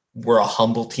we're a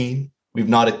humble team. We're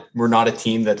not a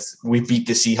team we beat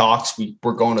the Seahawks.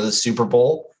 We're going to the Super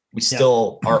Bowl. We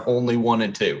still are only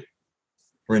 1-2.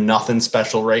 We're nothing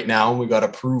special right now. We got to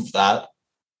prove that.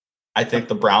 I think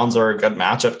the Browns are a good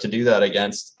matchup to do that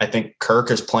against. I think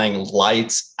Kirk is playing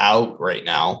lights out right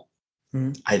now.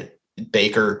 Mm-hmm.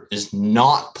 Baker is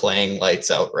not playing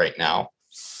lights out right now.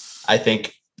 I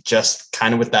think just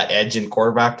kind of with that edge in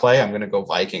quarterback play, I'm going to go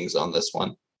Vikings on this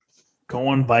one.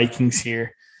 Going Vikings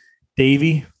here.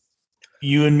 Davey,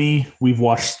 you and me, we've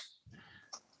watched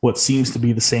what seems to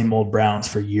be the same old Browns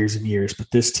for years and years.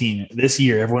 But this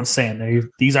year, everyone's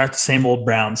saying these aren't the same old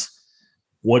Browns.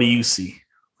 What do you see?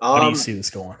 How do you see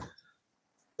this going?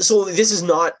 So this is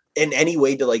not in any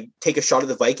way to like take a shot at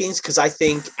the Vikings, because I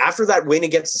think after that win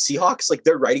against the Seahawks, like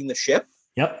they're riding the ship.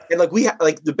 Yep. And like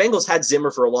the Bengals had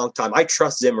Zimmer for a long time. I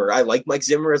trust Zimmer. I like Mike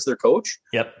Zimmer as their coach.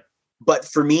 Yep. But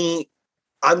for me,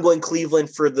 I'm going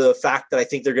Cleveland for the fact that I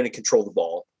think they're going to control the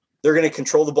ball. They're going to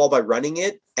control the ball by running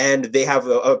it, and they have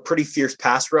a pretty fierce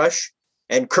pass rush.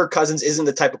 And Kirk Cousins isn't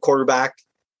the type of quarterback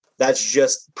that's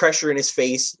just pressure in his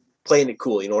face, playing it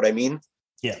cool. You know what I mean?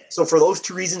 Yeah. So for those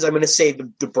two reasons, I'm going to say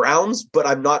the Browns, but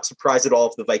I'm not surprised at all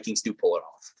if the Vikings do pull it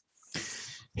off.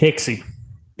 Hicksy,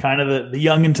 kind of the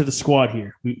young into the squad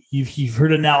here. You've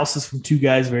heard analysis from two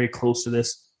guys very close to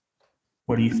this.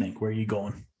 What do you think? Where are you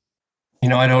going?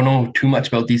 I don't know too much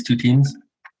about these two teams.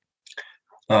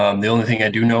 The only thing I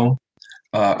do know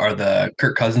are the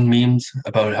Kirk Cousins memes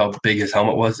about how big his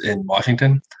helmet was in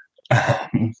Washington.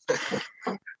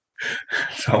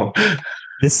 So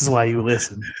this is why you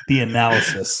listen. The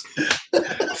analysis.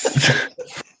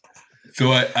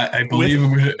 So I believe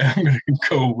I'm gonna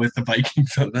go with the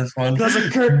Vikings on this one. Because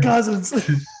of Kirk Cousins.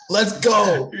 Let's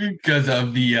go. Because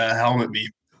of the helmet meme.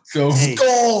 So Hey.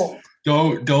 Go.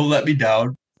 don't let me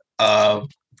down. I'm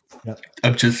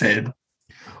just saying.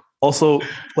 Also,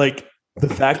 like the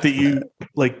fact that you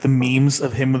like the memes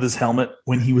of him with his helmet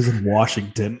when he was in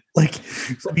Washington, like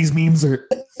these memes are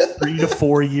 3 to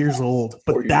 4 years old,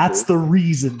 but that's the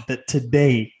reason that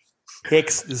today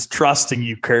Hicks is trusting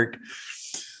you, Kirk.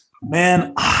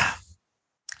 Man,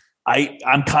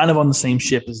 I'm kind of on the same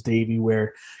ship as Davey,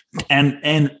 where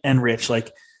and Rich,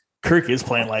 like Kirk is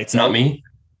playing lights out. Not me.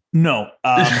 No,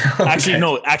 Okay. Actually, you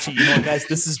know what, guys,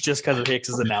 this is just because of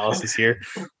Hicks's analysis here.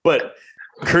 But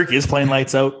Kirk is playing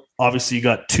lights out. Obviously, you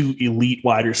got two elite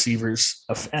wide receivers,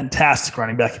 a fantastic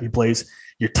running back if he plays.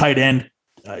 Your tight end,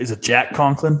 is it Jack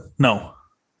Conklin? No,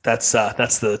 that's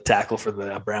the tackle for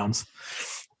the Browns.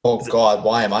 Oh, God,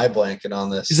 why am I blanking on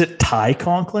this? Is it Ty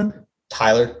Conklin?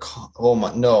 Oh,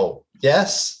 my, no.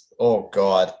 Yes? Oh,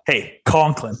 God. Hey,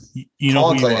 Conklin. You know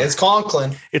Conklin. who you are. It's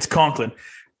Conklin. It's Conklin.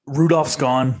 Rudolph's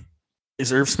gone.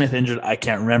 Is Irv Smith injured? I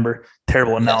can't remember.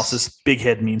 Terrible analysis. Yes. Big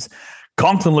head memes.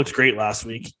 Conklin looked great last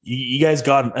week. You guys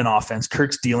got an offense.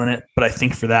 Kirk's dealing it. But I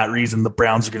think for that reason, the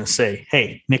Browns are going to say,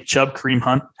 hey, Nick Chubb, Kareem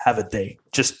Hunt, have a day.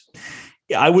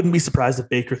 I wouldn't be surprised if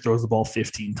Baker throws the ball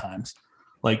 15 times.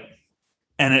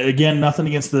 And again, nothing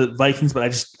against the Vikings, but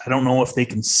I don't know if they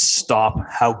can stop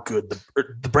how good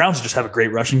the Browns just have a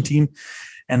great rushing team.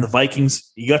 And the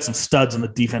Vikings, you got some studs on the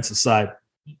defensive side.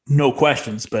 No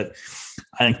questions, but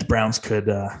I think the Browns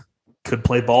could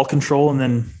play ball control. And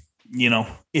then,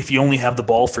 if you only have the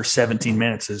ball for 17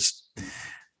 minutes,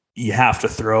 you have to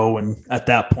throw. And at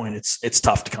that point, it's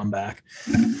tough to come back.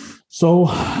 So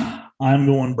I'm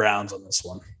going Browns on this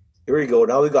one. Here we go.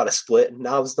 Now we got a split.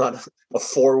 Now it's not a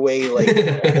four-way,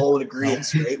 all in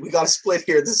agreement, right? We got a split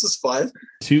here. This is fun.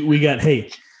 We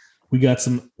got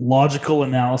some logical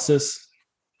analysis.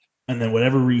 And then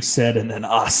whatever Reese said, and then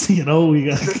us, we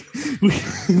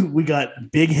got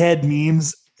big head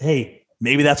memes. Hey,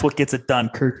 maybe that's what gets it done.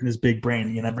 Kirk and his big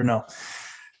brain. You never know.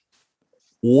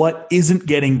 What isn't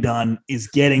getting done is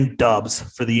getting dubs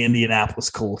for the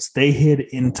Indianapolis Colts. They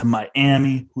hit into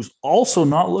Miami, who's also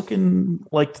not looking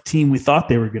like the team we thought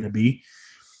they were going to be.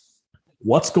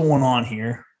 What's going on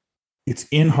here? It's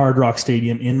in Hard Rock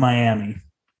Stadium in Miami.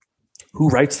 Who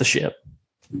writes the ship?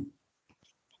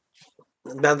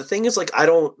 Now, the thing is,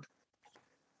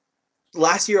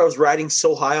 last year I was riding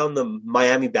so high on the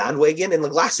Miami bandwagon, and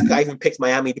last week I even picked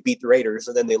Miami to beat the Raiders,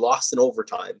 and then they lost in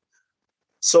overtime.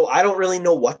 So I don't really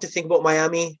know what to think about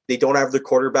Miami. They don't have their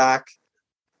quarterback,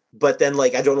 but then I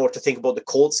don't know what to think about the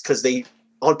Colts because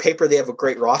on paper they have a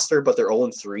great roster, but they're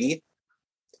 0-3.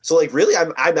 So really,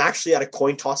 I'm actually at a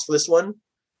coin toss for this one,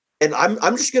 and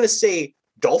I'm just gonna say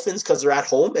Dolphins because they're at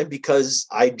home and because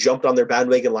I jumped on their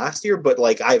bandwagon last year, but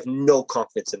I have no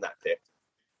confidence in that pick.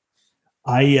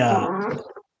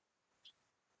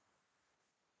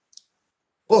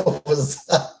 What was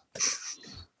that?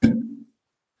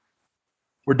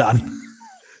 We're done.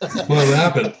 What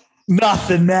happened?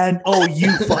 Nothing, man. Oh,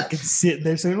 you fucking sitting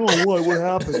there saying, "Oh, what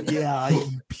happened?" Yeah,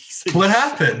 you piece of What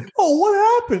happened? Oh, what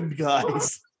happened,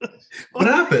 guys? What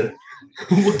happened?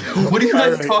 What are you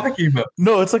guys talking about?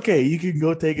 No, it's okay. You can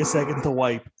go take a second to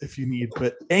wipe if you need.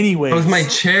 But anyway, that was my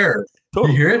chair.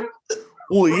 Totally. You hear it?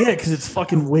 Well, yeah, because it's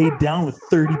fucking weighed down with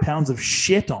 30 pounds of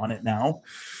shit on it now.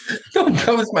 No,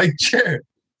 that was my chair.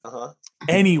 Uh-huh.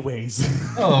 Anyways.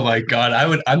 Oh my God.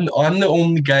 I'm the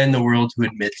only guy in the world who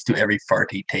admits to every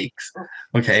fart he takes.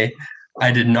 Okay.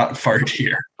 I did not fart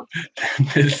here.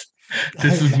 This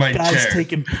is my chair. Guy's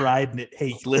taking pride in it.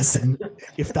 Hey, listen.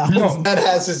 If that that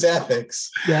has his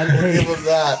ethics. Hey, give him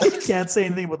that. You can't say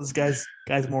anything about this guy's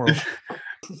morals.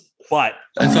 But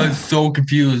that's why I'm so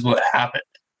confused what happened.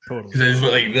 Totally. Because I just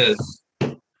went like this.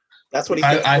 That's what he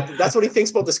thinks. That's what he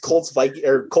thinks about this Colts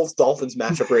Dolphins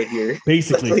matchup right here.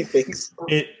 Basically, that's what he thinks.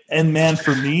 And man,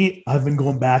 for me, I've been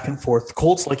going back and forth. The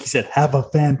Colts, like you said, have a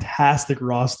fantastic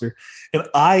roster, and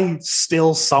I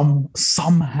still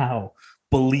somehow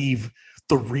believe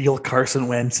the real Carson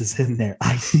Wentz is in there.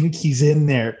 I think he's in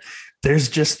there. There's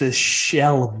just this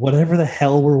shell of whatever the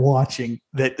hell we're watching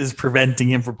that is preventing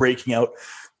him from breaking out.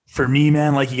 For me,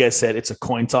 man, like you guys said, it's a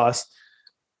coin toss.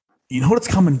 You know what it's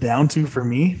coming down to for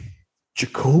me?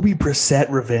 Jacoby Brissett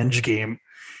revenge game.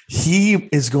 He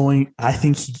is going, I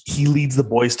think he leads the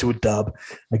boys to a dub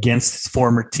against his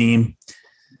former team.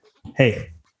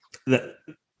 Hey,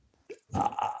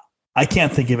 I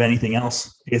can't think of anything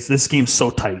else. This game's so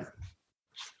tight.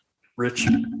 Rich?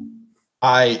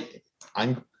 I'm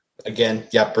again,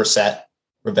 Brissett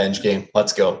revenge game.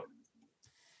 Let's go.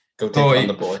 Go take on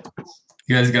the boy.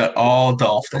 You guys got all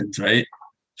Dolphins, right?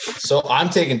 So I'm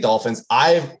taking Dolphins.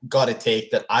 I've got to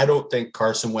take that. I don't think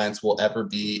Carson Wentz will ever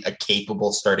be a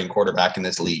capable starting quarterback in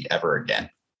this league ever again.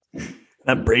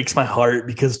 That breaks my heart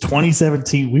because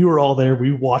 2017, we were all there.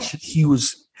 We watched it.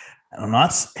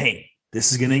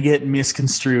 This is going to get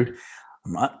misconstrued.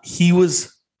 He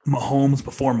was Mahomes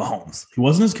before Mahomes. He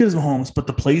wasn't as good as Mahomes, but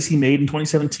the plays he made in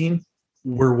 2017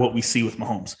 were what we see with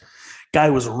Mahomes. Guy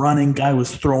was running, guy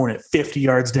was throwing it 50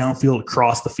 yards downfield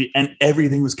across the field, and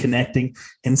everything was connecting.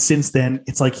 And since then,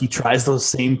 it's like he tries those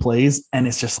same plays, and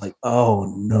it's just like,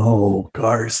 oh no,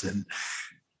 Carson.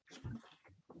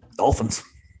 Dolphins.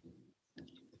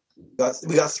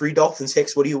 We got 3 Dolphins.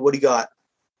 Hicks, what do you got?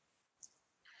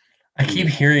 I keep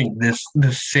hearing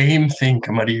the same thing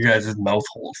come out of you guys' mouth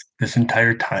holes this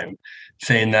entire time,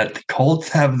 saying that the Colts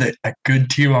have a good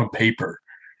team on paper,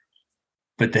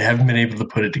 but they haven't been able to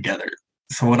put it together.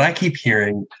 So what I keep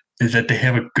hearing is that they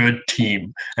have a good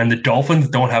team, and the Dolphins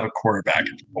don't have a quarterback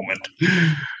at the moment.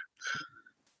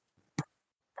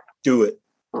 Do it.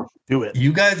 Do it.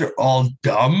 You guys are all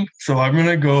dumb, so I'm going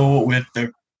to go with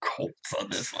the Colts on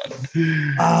this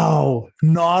one. Oh,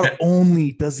 not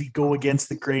only does he go against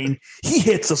the grain, he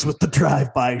hits us with the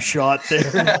drive-by shot there.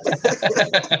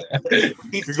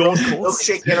 You're going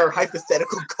milkshake in our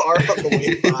hypothetical car on the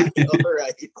way by.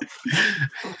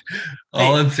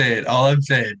 All right. All I'm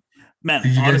saying. Man,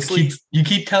 you honestly, guys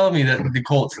keep telling me that the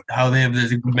Colts, how they have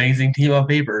this amazing team on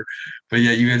paper, but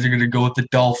yet you guys are going to go with the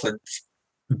Dolphins,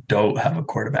 who don't have a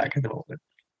quarterback at the moment.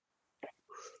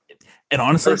 and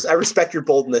honestly, I respect your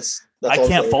boldness. I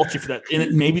can't fault you for that.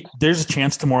 And maybe there's a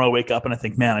chance tomorrow I wake up and I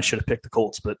think, man, I should have picked the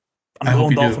Colts, but I'm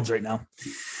going Dolphins right now.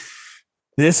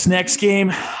 This next game,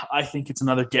 I think it's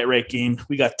another get-right game.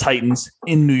 We got Titans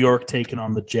in New York taking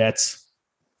on the Jets.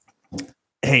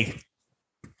 Hey,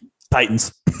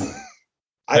 Titans.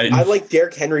 I like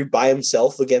Derrick Henry by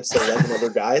himself against 11 other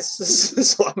guys,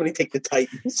 so I'm going to take the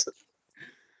Titans.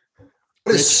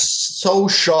 What is so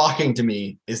shocking to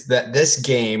me is that this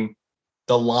game,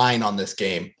 the line on this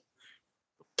game,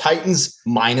 Titans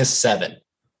 -7.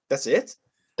 That's it?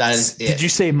 That is it. Did you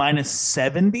say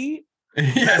 -70?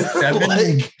 Yeah,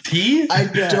 70? I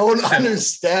don't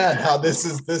understand how this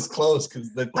is this close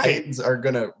because the Titans are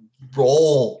going to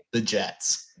roll the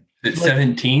Jets. Is it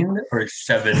 17 or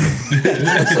 7?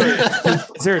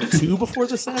 Is there a 2 before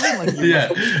the 7?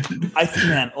 I think,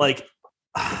 man,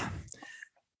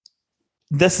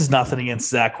 this is nothing against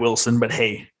Zach Wilson, but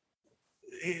hey,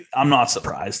 I'm not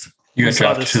surprised. You got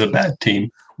dropped to the bad team.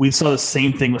 We saw the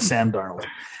same thing with Sam Darnold.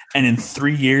 And in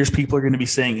 3 years, people are going to be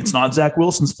saying it's not Zach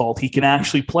Wilson's fault. He can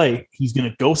actually play. He's going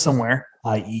to go somewhere,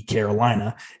 i.e.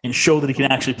 Carolina, and show that he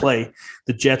can actually play.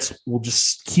 The Jets will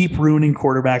just keep ruining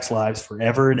quarterbacks' lives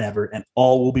forever and ever, and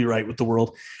all will be right with the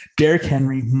world. Derrick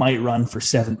Henry might run for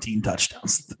 17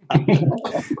 touchdowns.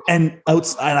 and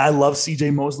I love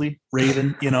CJ Mosley,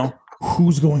 Raven,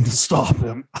 who's going to stop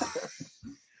him?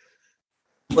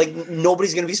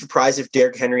 Nobody's going to be surprised if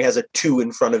Derrick Henry has a 2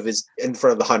 in front of the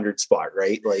 100 spot,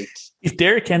 right? If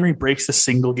Derrick Henry breaks the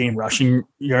single game rushing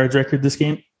yards record this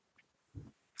game,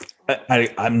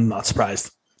 I'm not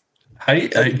surprised.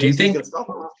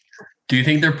 Do you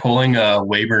think they're pulling a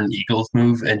Weyburn Eagles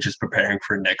move and just preparing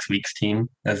for next week's team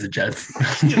as the Jets?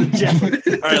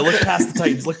 All right, look past the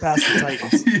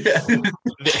Titans. Yeah.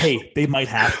 Hey, they might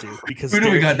have to because who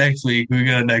do we got next week?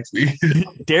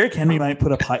 Derrick Henry might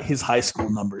put up his high school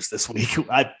numbers this week.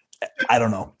 I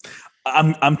don't know.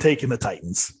 I'm taking the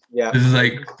Titans. Yeah. This is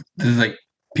like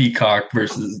Peacock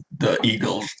versus the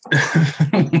Eagles.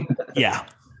 Yeah.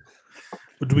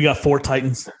 But do we got 4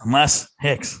 Titans? Unless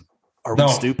Hicks. Are we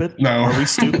stupid? No. Are we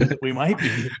stupid? We might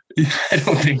be. I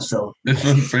don't think so. This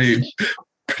one's pretty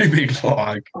big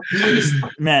log.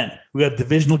 Man, we got a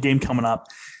divisional game coming up,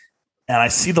 and I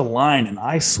see the line, and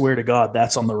I swear to God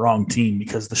that's on the wrong team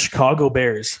because the Chicago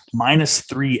Bears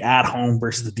 -3 at home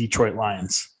versus the Detroit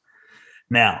Lions.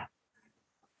 Now,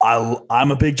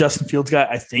 I'm a big Justin Fields guy.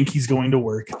 I think he's going to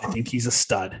work. I think he's a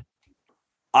stud.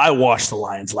 I watched the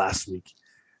Lions last week.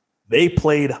 They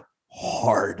played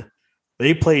hard.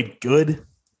 They played good.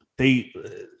 They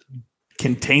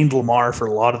contained Lamar for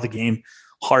a lot of the game.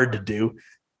 Hard to do.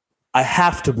 I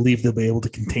have to believe they'll be able to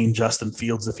contain Justin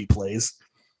Fields if he plays.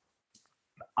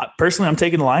 Personally, I'm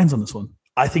taking the Lions on this one.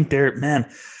 I think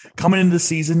coming into the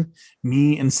season,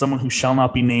 me and someone who shall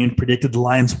not be named predicted the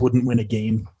Lions wouldn't win a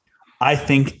game. I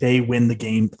think they win the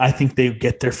game. I think they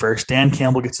get their first. Dan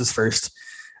Campbell gets his first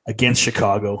against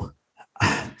Chicago.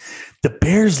 The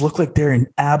Bears look like they're in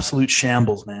absolute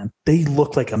shambles, man. They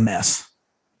look like a mess.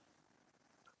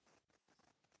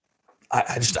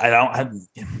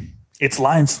 It's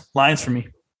Lions for me.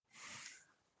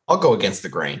 I'll go against the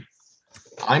grain.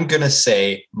 I'm going to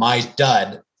say my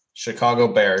dud, Chicago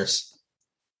Bears,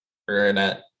 are going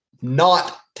to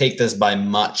not take this by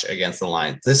much against the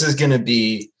Lions. This is going to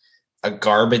be a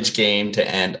garbage game to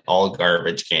end all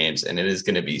garbage games, and it is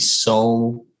going to be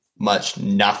so much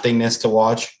nothingness to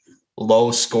watch.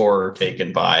 Low score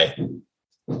taken by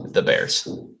the Bears.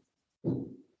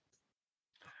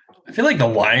 I feel like the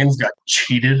Lions got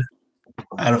cheated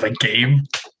out of a game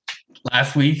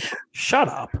last week. Shut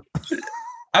up.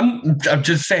 I'm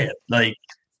just saying, the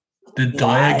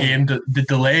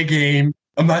delay a game.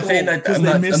 I'm not saying that because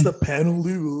they missed the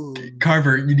penalty.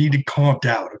 Carver, you need to calm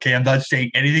down, okay? I'm not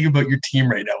saying anything about your team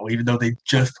right now, even though they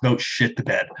just about shit the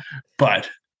bed. But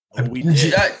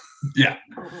Yeah.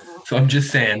 So I'm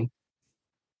just saying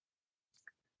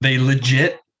they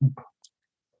legit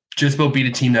just about beat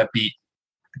a team that beat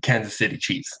the Kansas City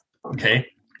Chiefs. Okay.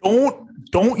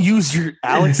 Don't use your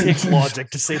Alex Hicks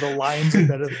logic to say the Lions are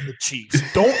better than the Chiefs.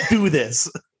 Don't do this.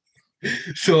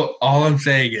 So all I'm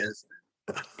saying is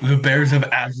the Bears have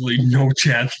absolutely no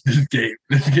chance this game.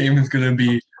 This game is going to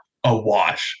be a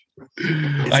wash.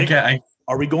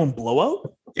 Are we going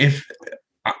blowout?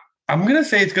 I'm going to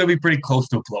say it's going to be pretty close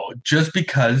to a blowout just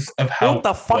because of how. What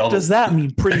the fuck does that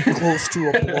mean? Pretty close to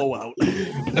a blowout.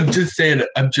 I'm just saying.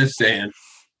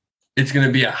 It's going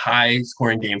to be a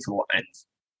high-scoring game for the Lions.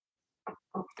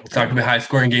 It's not going to be a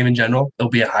high-scoring game in general. It'll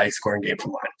be a high-scoring game for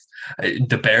the Lions.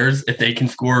 The Bears, if they can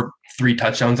score 3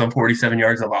 touchdowns on 47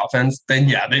 yards of offense, then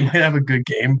yeah, they might have a good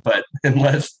game. But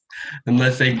unless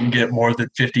they can get more than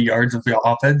 50 yards of the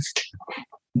offense.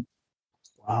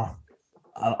 Wow.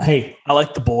 Hey, I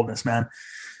like the boldness, man.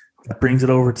 That brings it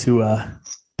over to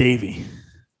Davey.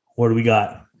 What do we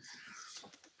got?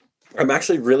 I'm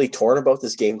actually really torn about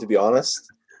this game, to be honest.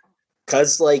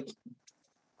 Because, like,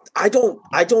 I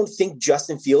don't think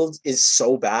Justin Fields is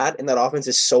so bad and that offense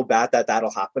is so bad that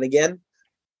that'll happen again.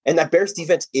 And that Bears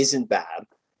defense isn't bad.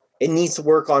 It needs to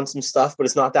work on some stuff, but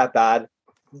it's not that bad.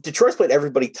 Detroit's played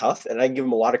everybody tough, and I give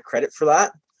them a lot of credit for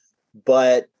that.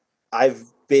 But I've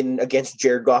been against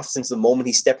Jared Goff since the moment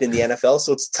he stepped in the NFL,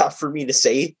 so it's tough for me to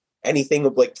say anything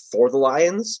like for the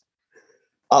Lions.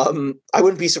 I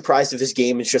wouldn't be surprised if this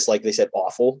game is just, like they said,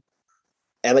 awful.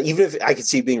 And like, even if I could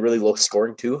see it being really low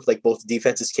scoring too, like both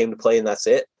defenses came to play and that's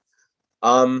it.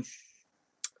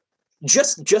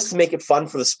 Just to make it fun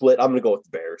for the split, I'm going to go with the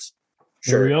Bears.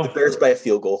 Sure, the Bears by a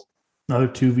field goal. Another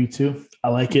 2v2. I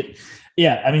like it.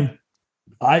 Yeah, I mean,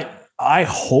 I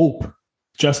hope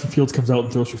Justin Fields comes out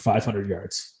and throws for 500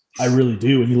 yards. I really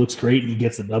do, and he looks great and he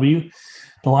gets the W.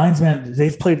 The Lions, man,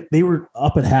 they were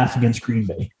up at half against Green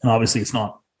Bay, and obviously it's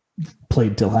not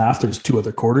played till half. There's 2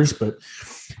 other quarters, but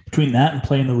between that and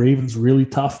playing the Ravens really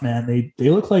tough, man, they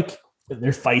look like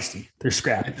they're feisty. They're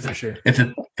scrappy for sure. If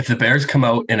the Bears come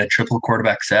out in a triple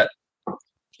quarterback set,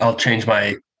 I'll change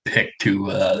my pick to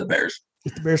the Bears.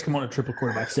 If the Bears come on a triple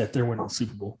quarterback set, they're winning the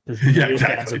Super Bowl. Yeah,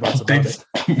 exactly.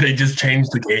 They just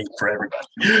changed the game for everybody.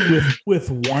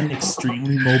 With one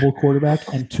extremely mobile quarterback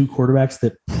and 2 quarterbacks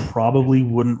that probably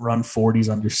wouldn't run 40s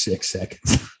under 6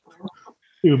 seconds.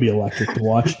 It would be electric to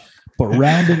watch. But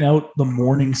rounding out the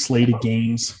morning slate of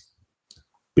games,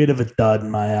 bit of a dud in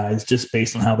my eyes, just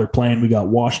based on how they're playing. We got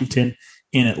Washington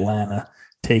in Atlanta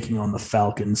taking on the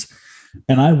Falcons.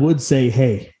 And I would say,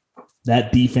 hey,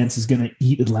 that defense is going to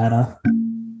eat Atlanta.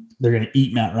 They're going to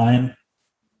eat Matt Ryan.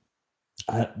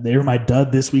 They're my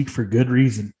dud this week for good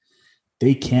reason.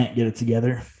 They can't get it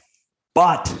together.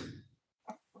 But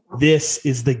this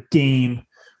is the game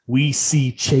we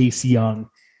see Chase Young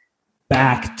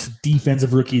back to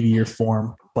defensive rookie of the year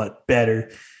form, but better.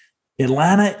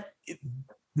 Atlanta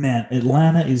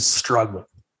is struggling.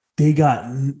 They got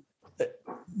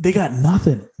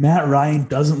nothing. Matt Ryan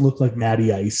doesn't look like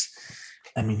Matty Ice.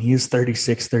 I mean, he is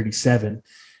 36, 37.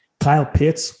 Kyle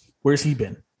Pitts, where's he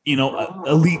been?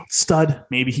 Elite stud.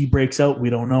 Maybe he breaks out. We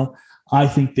don't know. I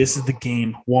think this is the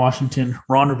game. Washington,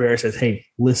 Ron Rivera says, hey,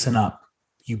 listen up,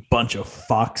 you bunch of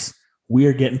fucks. We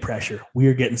are getting pressure. We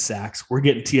are getting sacks. We're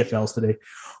getting TFLs today.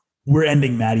 We're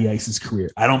ending Matty Ice's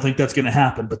career. I don't think that's going to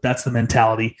happen, but that's the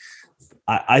mentality.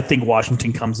 I think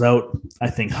Washington comes out. I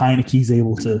think Heineke's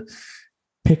able to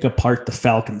pick apart the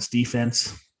Falcons'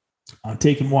 defense. I'm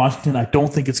taking Washington. I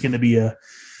don't think it's going to be a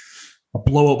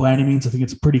blowout by any means. I think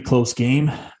it's a pretty close game,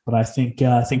 but I think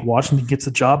Washington gets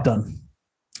the job done.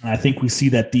 And I think we see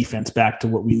that defense back to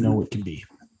what we know it can be.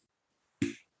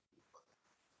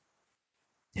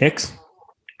 Hicks,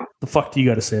 the fuck do you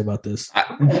got to say about this?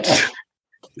 I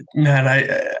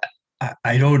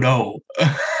don't know.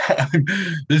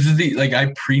 This is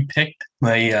I pre-picked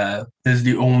my. This is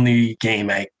the only game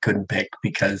I couldn't pick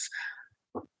because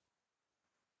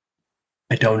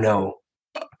I don't know.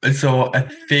 So I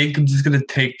think I'm just gonna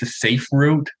take the safe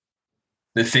route.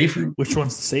 The safe route. Which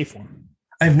one's the safe one?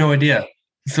 I have no idea.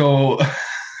 So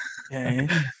okay.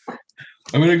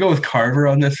 I'm going to go with Carver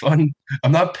on this one.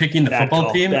 I'm not picking the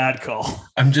football team. Bad call.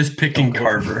 I'm just picking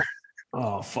Carver.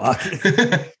 Oh, fuck.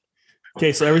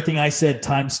 Okay, so everything I said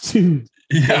times 2.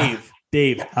 Yeah.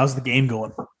 Dave, how's the game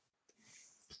going?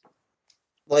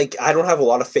 Like, I don't have a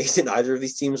lot of faith in either of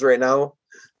these teams right now.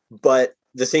 But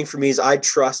the thing for me is I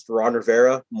trust Ron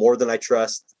Rivera more than I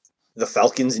trust the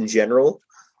Falcons in general.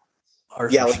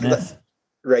 Arthur Smith.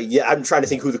 Right. Yeah. I'm trying to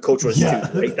think who the coach was too.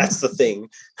 Right. That's the thing.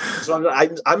 So I'm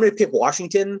going to pick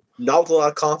Washington, not with a lot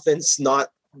of confidence, not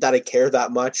that I care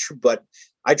that much, but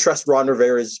I trust Ron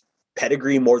Rivera's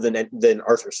pedigree more than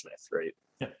Arthur Smith, right?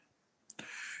 Yeah.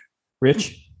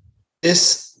 Rich?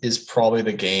 This is probably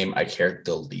the game I care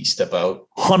the least about.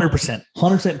 100%.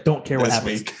 100% don't care what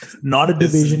happens. Week. Not a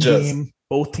division game.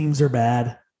 Both teams are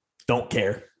bad. Don't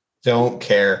care. Don't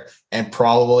care. And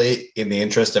probably in the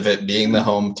interest of it being the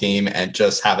home team and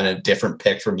just having a different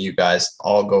pick from you guys,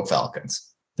 I'll go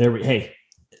Falcons. Hey,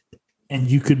 and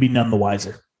you could be none the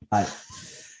wiser.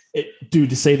 Dude,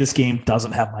 to say this game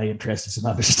doesn't have my interest is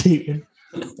another statement.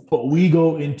 But we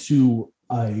go into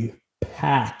a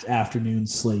packed afternoon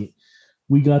slate.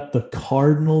 We got the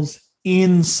Cardinals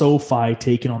in SoFi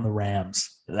taking on the Rams.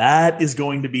 That's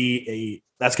going to be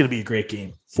a great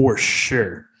game for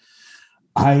sure.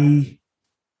 We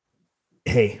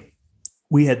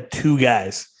had two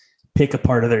guys pick a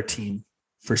part of their team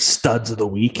for studs of the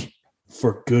week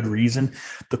for good reason.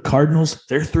 The Cardinals,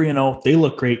 they're 3-0. They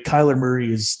look great. Kyler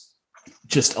Murray is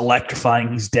just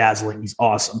electrifying. He's dazzling. He's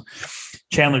awesome.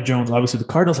 Chandler Jones, obviously the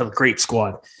Cardinals have a great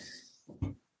squad.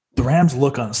 The Rams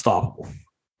look unstoppable.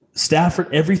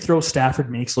 Stafford, every throw Stafford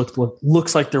makes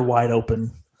looks like they're wide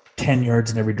open, 10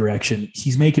 yards in every direction.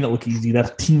 He's making it look easy.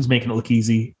 That team's making it look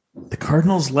easy. The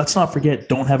Cardinals, let's not forget,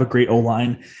 don't have a great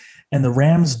O-line. And the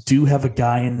Rams do have a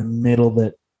guy in the middle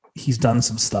that he's done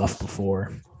some stuff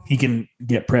before. He can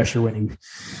get pressure when he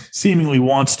seemingly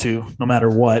wants to, no matter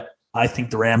what. I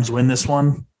think the Rams win this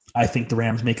one. I think the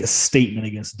Rams make a statement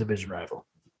against the division rival.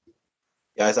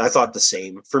 Yeah, I thought the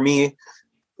same. For me,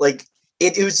 like,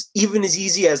 it was even as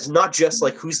easy as not just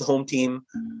like who's the home team,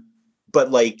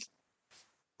 but like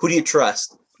who do you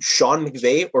trust, Sean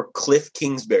McVay or Cliff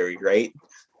Kingsbury, right?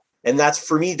 And that's,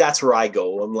 for me, that's where I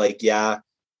go. I'm like, yeah,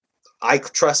 I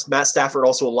trust Matt Stafford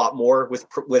also a lot more with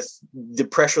the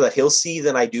pressure that he'll see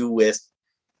than I do with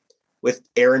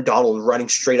Aaron Donald running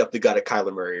straight up the gut at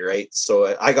Kyler Murray, right?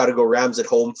 So I got to go Rams at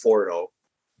home 4-0.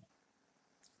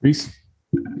 Reese?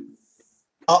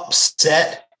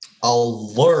 Upset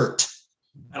alert.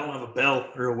 I don't have a bell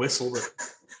or a whistle.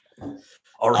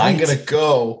 All right. I'm going to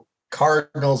go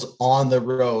Cardinals on the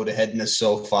road heading to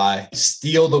SoFi,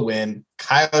 steal the win.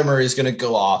 Kyler Murray is going to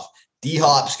go off.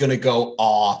 D-Hop's going to go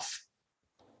off.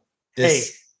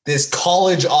 This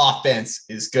college offense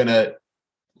is going to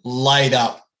light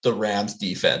up the Rams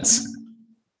defense.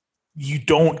 You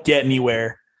don't get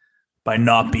anywhere by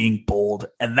not being bold.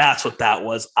 And that's what that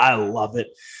was. I love it.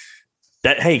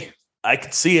 I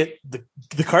could see it.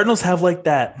 The Cardinals have like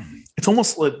that. It's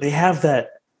almost like they have that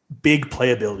big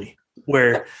playability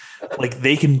where like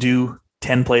they can do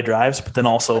 10 play drives, but then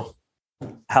also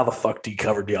how the fuck do you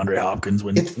cover DeAndre Hopkins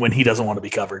when he doesn't want to be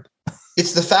covered?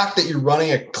 It's the fact that you're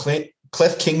running a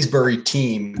Cliff Kingsbury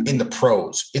team in the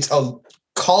pros. It's a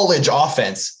college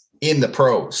offense in the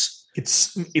pros.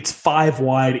 It's 5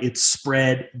 wide. It's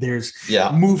spread. There's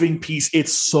moving piece.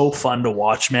 It's so fun to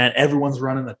watch, man. Everyone's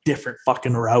running a different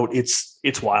fucking route.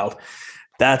 It's wild.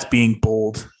 That's being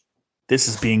bold. This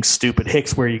is being stupid.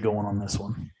 Hicks, where are you going on this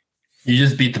one? You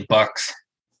just beat the Bucks.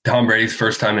 Tom Brady's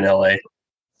first time in LA.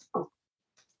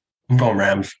 I'm going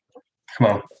Rams. Come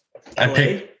on. LA? I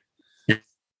picked.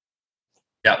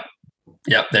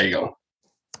 Yep. There you go.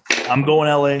 I'm going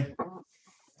LA. I'm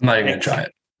not even going to try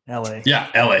it. LA. Yeah,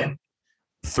 LA.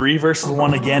 3 versus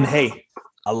 1 again. Hey,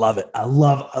 I love it. I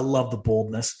love the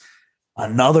boldness.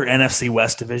 Another NFC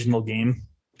West divisional game.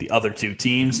 The other two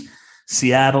teams.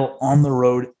 Seattle on the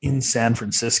road in San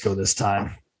Francisco this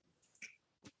time.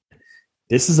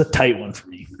 This is a tight one for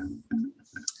me.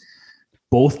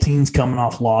 Both teams coming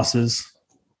off losses.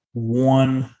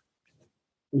 One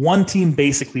team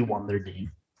basically won their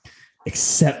game.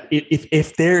 Except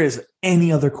if there is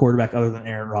any other quarterback other than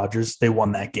Aaron Rodgers, they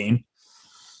won that game.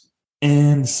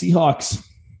 And Seahawks,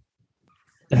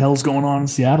 the hell's going on in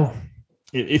Seattle?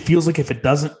 It feels like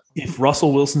if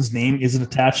Russell Wilson's name isn't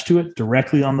attached to it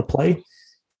directly on the play,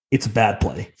 it's a bad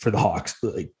play for the Hawks.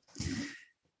 Like,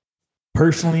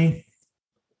 personally,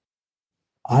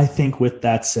 I think with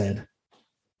that said,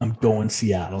 I'm going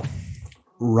Seattle.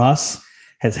 Russ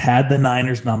has had the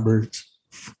Niners numbers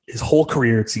his whole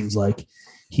career, it seems like.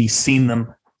 He's seen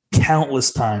them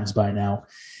countless times by now.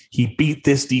 He beat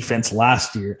this defense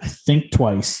last year, I think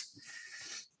twice.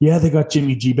 Yeah, they got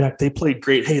Jimmy G back. They played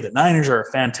great. Hey, the Niners are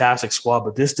a fantastic squad,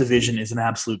 but this division is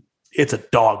it's a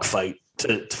dogfight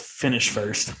to finish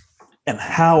first. And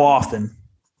how often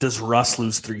does Russ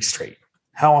lose 3 straight?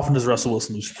 How often does Russell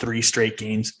Wilson lose 3 straight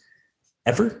games?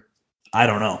 Ever? I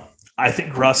don't know. I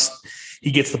think Russ,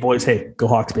 he gets the boys, hey, go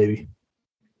Hawks, baby.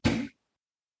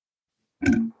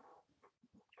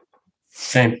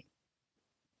 Same.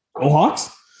 Go Hawks?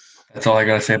 That's all I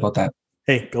got to say about that.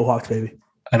 Hey, go Hawks, baby.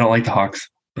 I don't like the Hawks,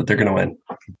 but they're going to win.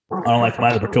 I don't like them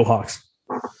either, but go Hawks.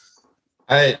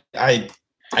 I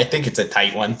think it's a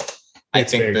tight one. I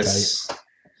It's think very this.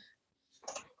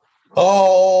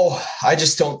 Oh, I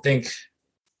just don't think,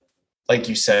 like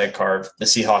you said, Carv, the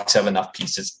Seahawks have enough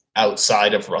pieces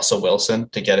outside of Russell Wilson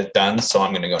to get it done. So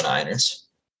I'm going to go Niners.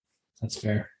 That's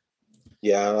fair.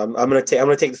 Yeah, I'm gonna take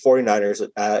the 49ers.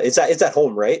 It's at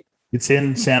home, right? It's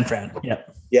in San Fran. Yeah.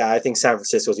 Yeah, I think San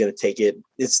Francisco's gonna take it.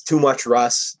 It's too much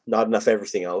Russ, not enough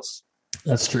everything else.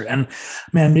 That's true. And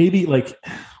man, maybe like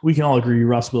we can all agree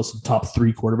Russ Wilson, top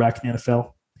 3 quarterback in the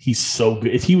NFL. He's so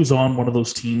good. If he was on one of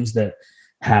those teams that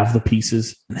have the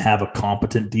pieces and have a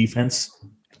competent defense,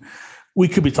 we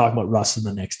could be talking about Russ in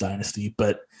the next dynasty.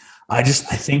 But I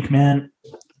think, man,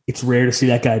 it's rare to see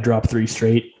that guy drop 3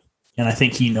 straight. And I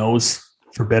think he knows,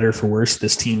 for better or for worse,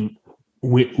 this team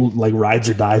like rides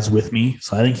or dies with me.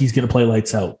 So I think he's going to play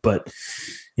lights out, but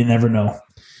you never know.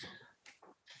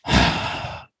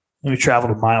 Let me travel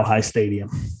to Mile High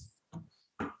Stadium,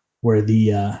 where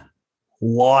the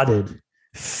lauded,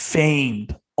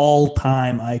 famed,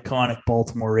 all-time iconic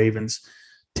Baltimore Ravens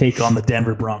take on the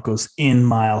Denver Broncos in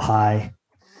Mile High.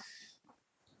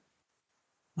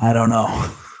 I don't know.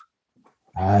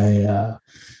 I'm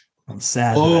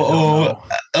sad. I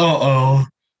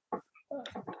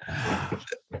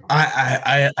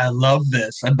love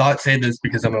this. I'm not saying this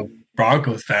because I'm a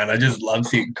Broncos fan. I just love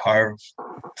seeing Carv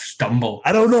stumble.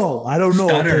 I don't know.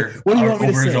 Stutter. Okay. What do you want me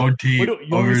to over say? his own team. You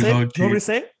want me to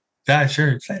say it? Yeah,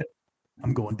 sure. Say it.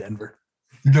 I'm going Denver.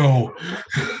 No,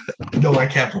 I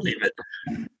can't believe it.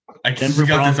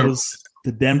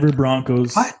 The Denver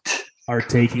Broncos What? are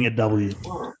taking a W.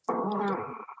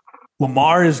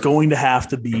 Lamar is going to have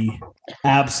to be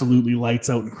absolutely lights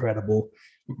out incredible.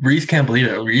 Reese can't believe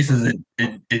it. Reese is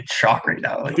in shock right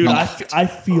now. Like, dude, I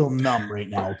feel numb right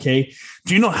now, okay?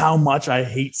 Do you know how much I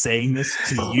hate saying this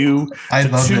to you,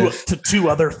 to 2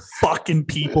 other fucking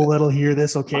people that'll hear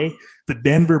this, okay? The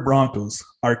Denver Broncos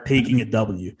are taking a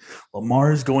W.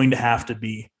 Lamar is going to have to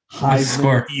be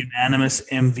Heisman unanimous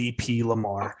MVP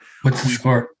Lamar. What's the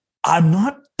score? I'm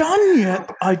not done yet.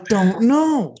 I don't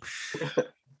know.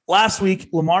 Last week,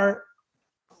 Lamar,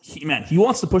 he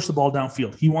wants to push the ball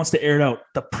downfield. He wants to air it out.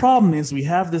 The problem is we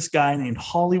have this guy named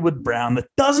Hollywood Brown that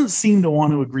doesn't seem to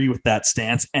want to agree with that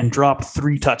stance and dropped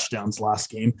 3 touchdowns last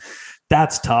game.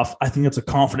 That's tough. I think that's a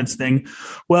confidence thing.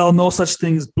 Well, no such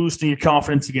thing as boosting your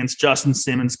confidence against Justin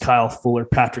Simmons, Kyle Fuller,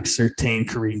 Patrick Surtain,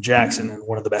 Kareem Jackson, and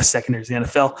one of the best secondaries in the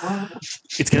NFL.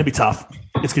 It's going to be tough.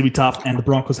 And the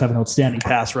Broncos have an outstanding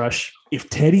pass rush. If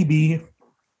Teddy B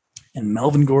and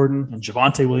Melvin Gordon and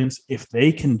Javonte Williams, if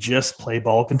they can just play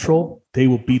ball control, they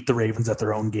will beat the Ravens at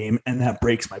their own game, and that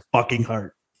breaks my fucking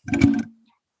heart.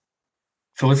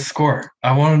 So what's the score?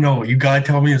 I want to know. You got to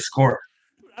tell me a score.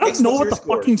 I don't know what the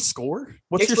fucking score.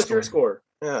 What's your score?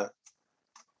 Yeah.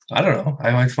 I don't know.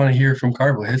 I always want to hear from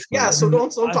Carbo his score. Yeah, so don't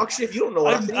talk shit if you don't know.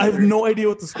 I have no idea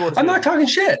what the score is. I'm not talking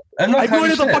shit. I have no idea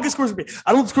what the fucking scores will be.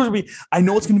 I don't know what the scores will be. I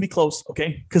know it's going to be close,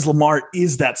 okay? Because Lamar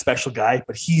is that special guy,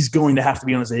 but he's going to have to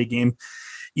be on his A game.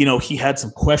 You know, he had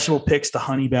some questionable picks to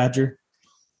Honey Badger.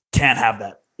 Can't have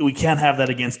that. We can't have that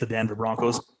against the Denver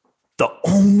Broncos. The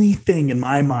only thing in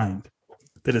my mind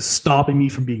that is stopping me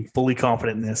from being fully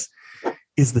confident in this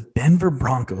is the Denver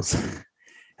Broncos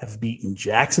have beaten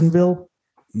Jacksonville,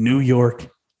 New York,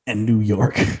 and New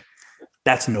York.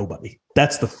 That's nobody.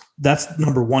 That's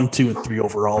number 1, 2, and 3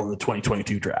 overall in the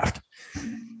 2022 draft.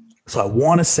 So I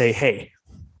want to say, hey,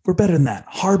 we're better than that.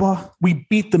 Harbaugh, we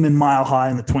beat them in Mile High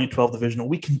in the 2012 divisional.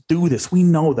 We can do this. We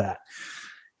know that.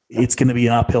 It's going to be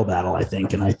an uphill battle, I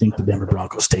think, and I think the Denver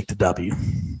Broncos take the W.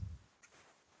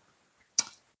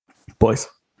 Boys.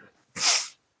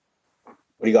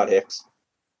 What do you got, Hicks?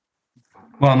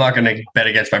 Well, I'm not going to bet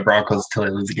against my Broncos until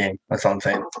they lose the game. That's all I'm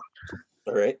saying.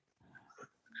 All right.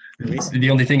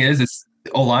 The only thing is, it's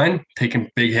O-line taking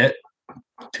big hit.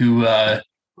 2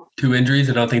 injuries.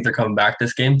 I don't think they're coming back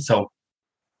this game. So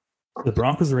the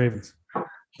Broncos or Ravens?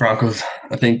 Broncos.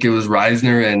 I think it was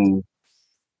Reisner and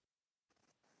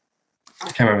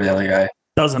I can't remember the other guy.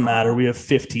 Doesn't matter. We have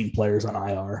 15 players on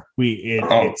IR.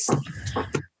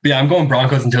 Yeah, I'm going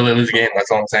Broncos until they lose the game. That's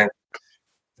all I'm saying.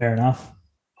 Fair enough.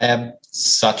 I have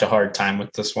such a hard time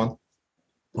with this one.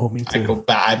 Oh, me too.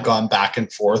 I've gone back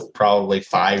and forth probably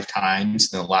 5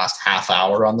 times in the last half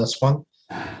hour on this one.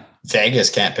 Vegas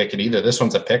can't pick it either. This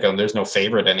one's a pick 'em. There's no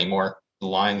favorite anymore. The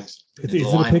line was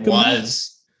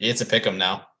it's a pick 'em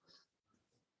now.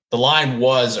 The line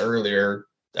was earlier,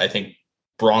 I think,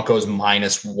 Broncos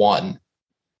 -1,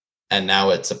 and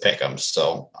now it's a pick 'em.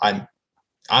 So I'm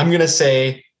gonna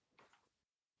say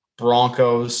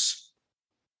Broncos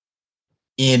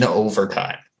in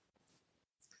overtime.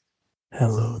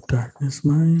 Hello, darkness,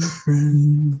 my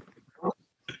friend.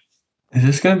 Is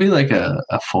this going to be like a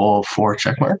full 4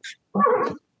 check marks?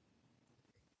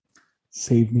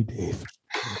 Save me, Dave.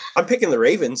 I'm picking the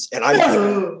Ravens, and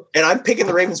I'm picking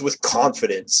the Ravens with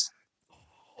confidence.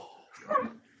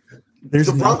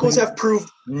 The Broncos have proved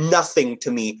nothing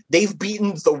to me. They've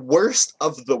beaten the worst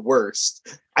of the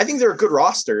worst. I think they're a good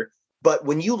roster, but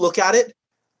when you look at it,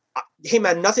 hey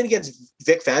man, nothing against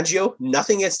Vic Fangio,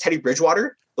 nothing against Teddy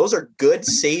Bridgewater. Those are good,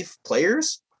 safe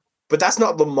players, but that's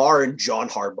not Lamar and John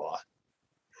Harbaugh.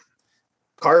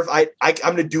 Carv, I'm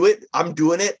going to do it. I'm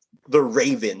doing it. The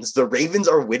Ravens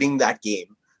are winning that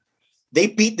game. They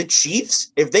beat the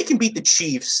Chiefs. If they can beat the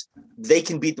Chiefs, they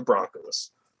can beat the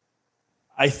Broncos.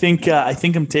 I think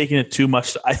I'm taking it too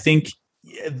much. I think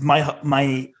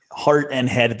my heart and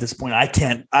head at this point,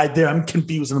 I'm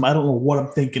confused. I don't know what I'm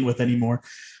thinking with anymore,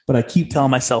 but I keep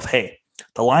telling myself, hey,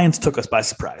 the Lions took us by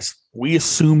surprise. We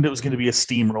assumed it was going to be a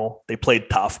steamroll. They played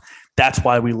tough. That's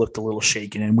why we looked a little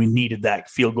shaken and we needed that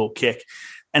field goal kick.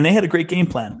 And they had a great game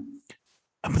plan.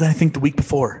 But then I think the week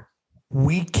before,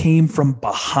 we came from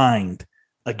behind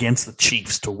against the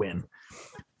Chiefs to win.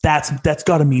 That's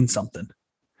got to mean something.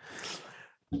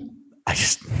 I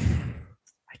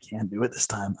can't do it this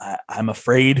time. I'm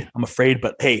afraid,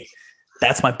 but hey,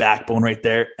 that's my backbone right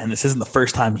there. And this isn't the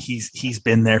first time he's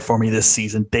been there for me this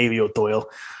season. Davey O'Doyle,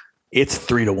 it's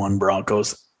 3-1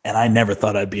 Broncos. And I never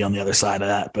thought I'd be on the other side of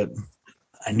that, but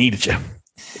I needed you.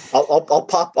 I'll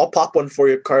pop one for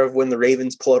you, Carv, when the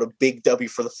Ravens pull out a big W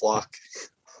for the flock.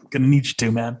 Gonna need you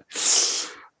to, man.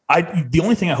 The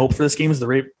only thing I hope for this game is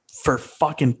for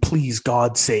fucking please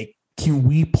God's sake, can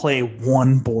we play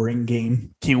one boring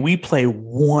game? Can we play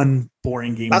one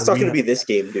boring game? That's not going to be this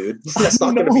game, dude. That's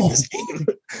not going to be this game.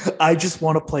 I just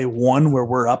want to play one where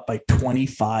we're up by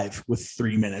 25 with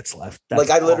 3 minutes left. That's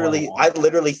I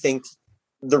literally think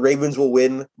the Ravens will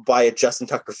win by a Justin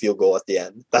Tucker field goal at the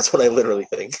end. That's what I literally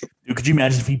think. Dude, could you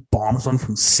imagine if he bombs one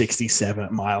from 67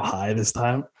 at Mile High this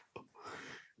time?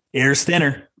 Air's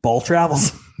thinner. Ball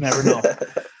travels. Never know.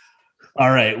 All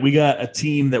right, we got a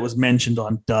team that was mentioned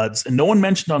on duds, and no one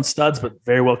mentioned on studs, but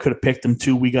very well could have picked them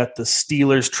too. We got the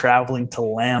Steelers traveling to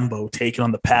Lambeau, taking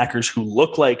on the Packers, who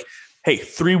look like, hey,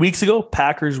 3 weeks ago,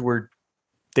 Packers were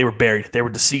buried. They were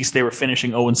deceased. They were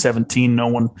finishing 0-17. No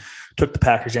one took the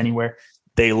Packers anywhere.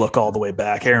 They look all the way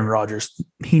back. Aaron Rodgers,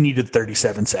 he needed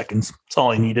 37 seconds. That's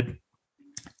all he needed.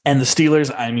 And the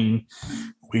Steelers, I mean,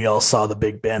 we all saw the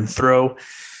Big Ben throw.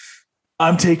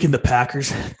 I'm taking the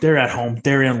Packers. They're at home.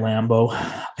 They're in Lambeau.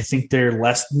 I think they're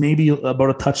maybe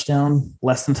about a touchdown,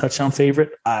 less than touchdown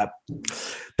favorite. That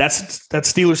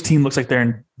Steelers team looks like they're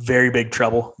in very big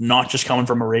trouble, not just coming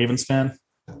from a Ravens fan.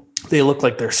 They look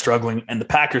like they're struggling, and the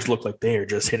Packers look like they are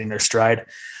just hitting their stride.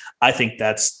 I think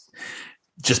that's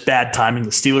just bad timing. The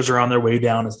Steelers are on their way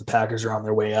down as the Packers are on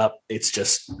their way up. It's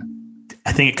just,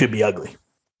 I think it could be ugly.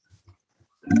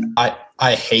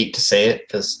 I hate to say it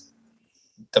because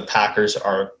the Packers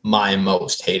are my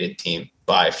most hated team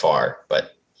by far,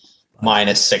 but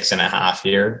 -6.5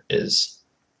 here is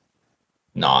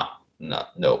not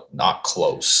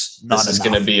close. This is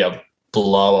going to be a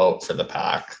blowout for the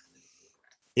Pack.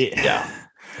 Yeah,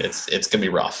 it's going to be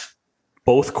rough.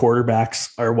 Both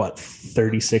quarterbacks are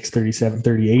 36, 37,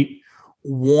 38.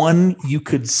 One you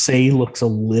could say looks a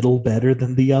little better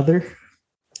than the other.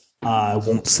 I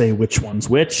won't say which one's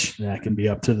which. That can be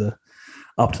up to the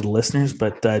listeners.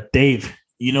 But Dave,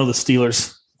 you know the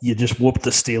Steelers. You just whooped the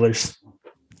Steelers.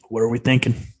 What are we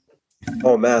thinking?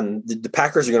 Oh man, the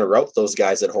Packers are going to rout those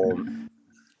guys at home.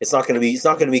 It's not going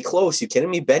to be close. You kidding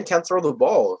me? Ben can't throw the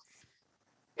ball.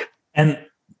 And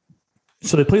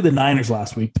so they played the Niners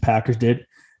last week. The Packers did.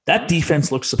 That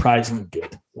defense looked surprisingly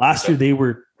good. Last year they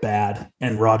were bad,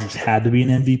 and Rodgers had to be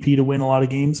an MVP to win a lot of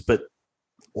games. But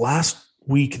last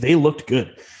week they looked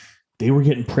good. They were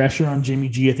getting pressure on Jimmy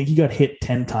G. I think he got hit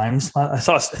 10 times. I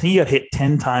think he got hit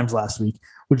 10 times last week,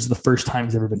 which is the first time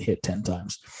he's ever been hit 10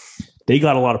 times. They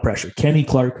got a lot of pressure. Kenny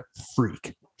Clark,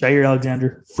 freak. Jair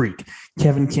Alexander, freak.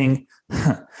 Kevin King,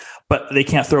 but they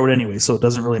can't throw it anyway, so it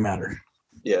doesn't really matter.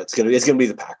 Yeah, it's gonna be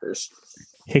the Packers.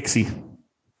 Hicksy.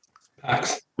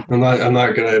 Packs. I'm not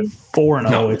gonna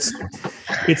 4-0. No. It's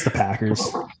the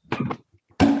Packers.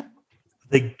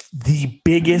 The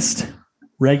biggest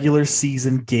regular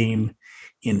season game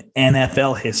in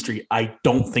NFL history. I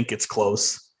don't think it's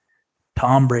close.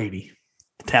 Tom Brady,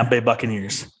 the Tampa Bay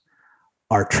Buccaneers,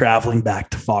 are traveling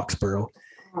back to Foxborough.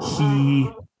 He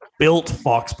built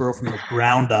Foxborough from the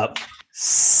ground up.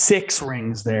 6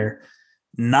 rings there.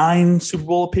 9 Super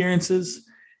Bowl appearances.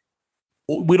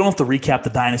 We don't have to recap the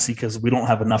dynasty because we don't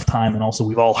have enough time, and also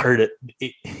we've all heard it.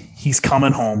 He's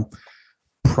coming home.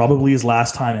 Probably his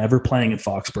last time ever playing in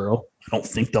Foxborough. I don't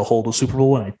think they'll hold a Super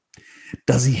Bowl, and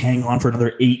Does he hang on for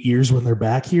another 8 years when they're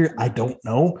back here? I don't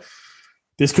know.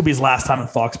 This could be his last time in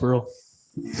Foxborough.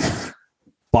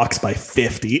 Bucks by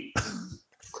 50.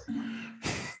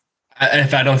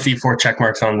 If I don't see 4 check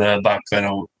marks on the Bucks, I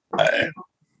don't.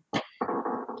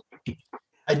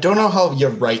 I don't know how you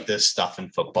write this stuff in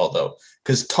football, though,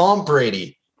 because Tom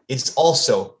Brady is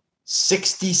also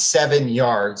 67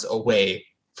 yards away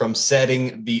from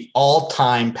setting the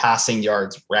all-time passing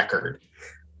yards record.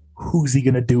 Who's he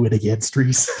going to do it against,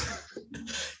 Reese?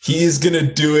 He is going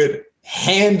to do it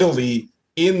handily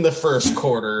in the first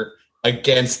quarter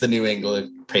against the New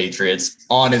England Patriots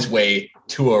on his way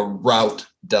to a rout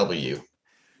W.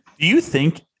 Do you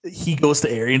think he goes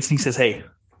to Arians and he says, hey,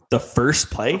 the first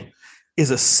play is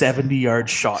a 70-yard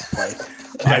shot play.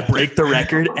 I break the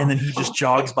record, and then he just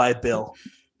jogs by Bill.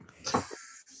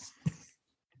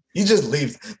 He just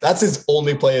leaves. That's his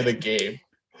only play of the game.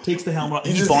 Takes the helmet off.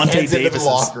 He just heads into the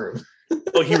locker room.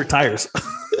 Oh, he retires.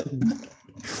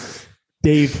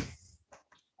 Dave,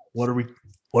 what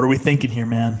are we thinking here,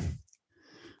 man?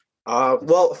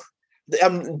 Well,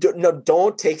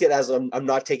 don't take it as I'm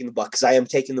not taking the Bucks, because I am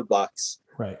taking the Bucks.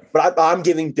 Right. But I'm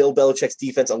giving Bill Belichick's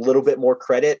defense a little bit more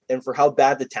credit, and for how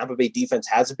bad the Tampa Bay defense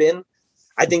has been,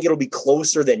 I think it'll be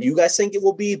closer than you guys think it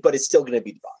will be, but it's still going to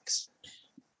be the Bucks.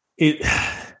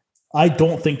 I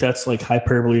don't think that's like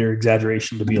hyperbole or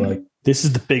exaggeration to be like, this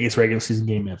is the biggest regular season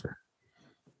game ever.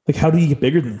 Like, how do you get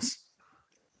bigger than this?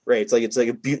 Right.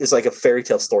 It's like a fairy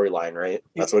tale storyline, right?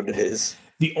 That's what it is.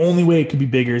 The only way it could be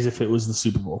bigger is if it was the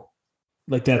Super Bowl.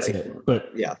 Like, that's right. It.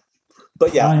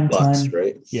 But yeah, prime Bucks, time,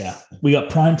 right? Yeah, we got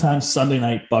primetime Sunday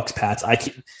night Bucks Pats.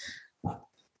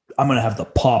 I'm gonna have the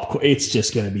pop.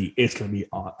 It's gonna be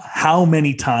on. How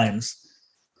many times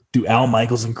do Al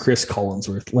Michaels and Chris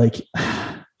Collinsworth like?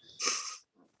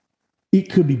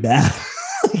 It could be bad.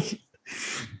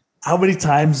 How many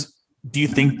times do you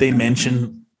think they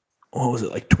mention? What was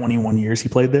it, like 21 years he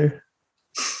played there?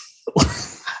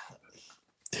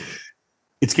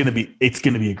 It's gonna be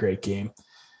a great game.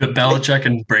 But Belichick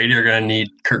and Brady are going to need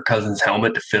Kirk Cousins'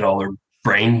 helmet to fit all their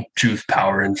brain juice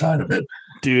power inside of it.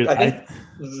 Dude, I think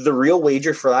the real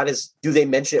wager for that is, do they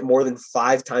mention it more than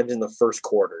 5 times in the first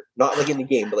quarter? Not like in the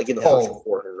game, but like in the first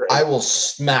quarter, right? I will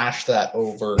smash that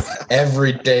over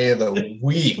every day of the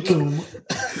week.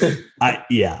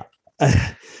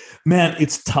 Man,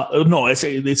 it's tough. No,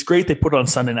 it's great they put it on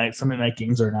Sunday night. Sunday night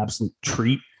games are an absolute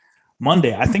treat.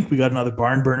 Monday, I think we got another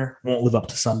barn burner. Won't live up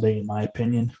to Sunday, in my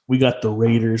opinion. We got the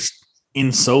Raiders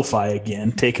in SoFi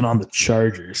again, taking on the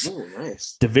Chargers. Oh,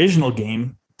 nice. Divisional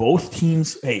game. Both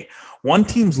teams, one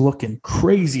team's looking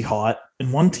crazy hot,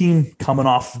 and one team coming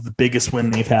off of the biggest win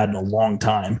they've had in a long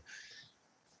time.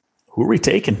 Who are we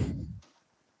taking?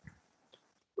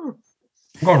 I'm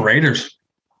going Raiders.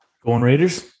 Going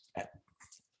Raiders?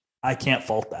 I can't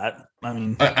fault that. I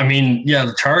mean,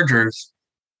 the Chargers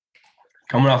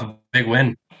coming off a big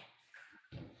win.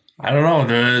 I don't know.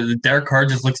 The Derek Carr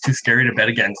just looks too scary to bet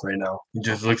against right now. He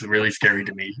just looks really scary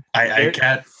to me. I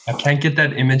can't get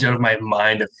that image out of my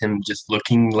mind of him just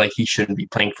looking like he shouldn't be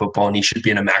playing football and he should be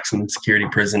in a maximum security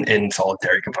prison in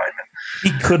solitary confinement.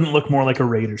 He couldn't look more like a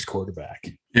Raiders quarterback.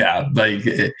 Yeah, like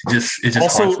it just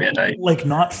also, haunts me at night. Like,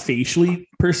 not facially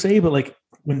per se, but like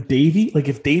when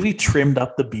if Davey trimmed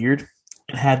up the beard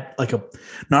and had like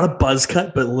not a buzz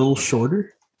cut but a little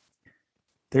shorter,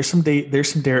 there's some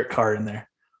Derek Carr in there.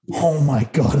 Oh my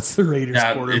God, it's the Raiders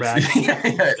quarterback.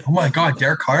 Oh my God,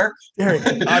 Derek Carr? Derek,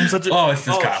 I'm such a it's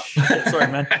this Kyle.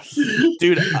 Sorry, man.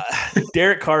 Dude,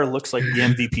 Derek Carr looks like the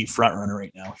MVP frontrunner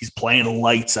right now. He's playing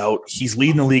lights out. He's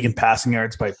leading the league in passing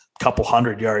yards by a couple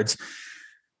hundred yards.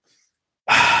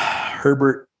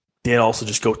 Herbert did also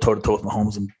just go toe-to-toe with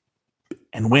Mahomes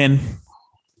and win.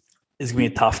 It's going to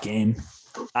be a tough game.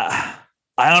 I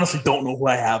honestly don't know who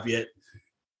I have yet.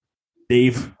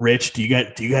 Dave, Rich, do you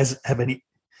guys have any?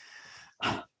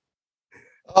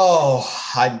 Oh,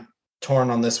 I'm torn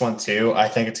on this one too. I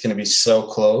think it's going to be so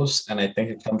close, and I think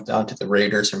it comes down to the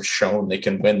Raiders have shown they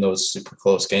can win those super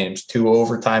close games. 2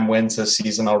 overtime wins this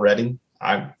season already.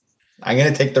 I'm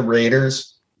going to take the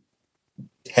Raiders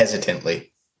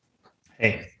hesitantly.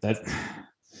 Hey,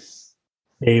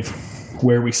 Dave,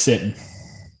 where are we sitting?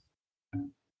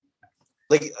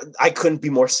 Like, I couldn't be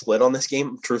more split on this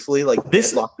game, truthfully. Like,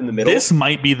 this locked in the middle. This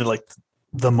might be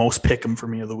the most pick 'em for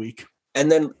me of the week. And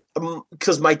then,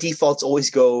 because my defaults always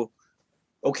go,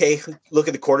 okay, look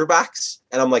at the quarterbacks.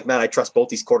 And I'm like, man, I trust both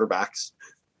these quarterbacks.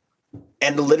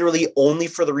 And literally only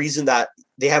for the reason that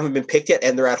they haven't been picked yet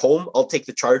and they're at home, I'll take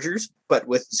the Chargers, but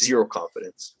with zero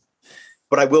confidence.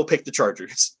 But I will pick the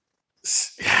Chargers.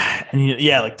 And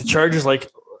yeah, like the Chargers,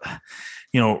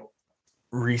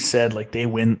 Reese said, like they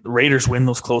win, the Raiders win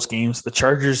those close games. The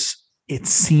Chargers, it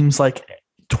seems like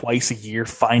twice a year,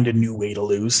 find a new way to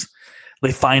lose.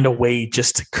 They find a way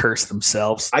just to curse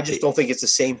themselves. I just don't think it's the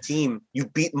same team. You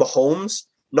beat Mahomes,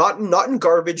 not in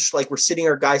garbage like we're sitting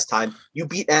our guys' time. You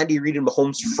beat Andy Reid and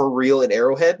Mahomes for real in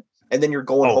Arrowhead, and then you're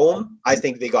going home. I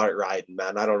think they got it right,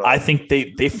 man. I don't know. I think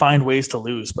they find ways to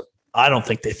lose, but I don't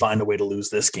think they find a way to lose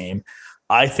this game.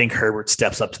 I think Herbert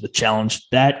steps up to the challenge.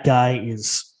 That guy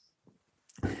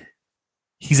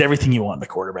he's everything you want in a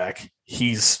quarterback.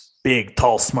 He's big,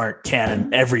 tall, smart,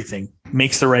 cannon, everything.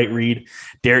 Makes the right read.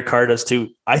 Derek Carr does too.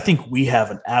 I think we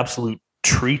have an absolute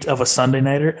treat of a Sunday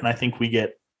nighter, and I think we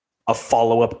get a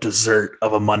follow-up dessert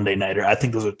of a Monday nighter. I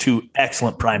think those are two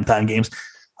excellent primetime games.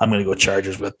 I'm going to go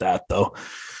Chargers with that, though.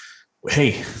 Hey,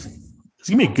 it's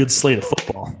going to be a good slate of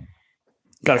football.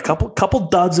 Got a couple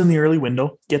duds in the early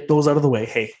window. Get those out of the way.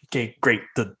 Hey, okay, great.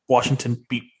 The Washington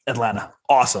beat Atlanta.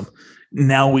 Awesome.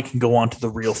 Now we can go on to the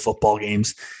real football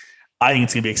games. I think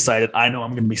it's going to be excited. I know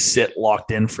I'm going to be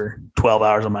locked in for 12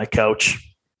 hours on my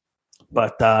couch.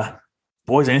 But,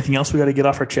 boys, anything else we got to get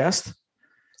off our chest?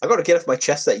 I got to get off my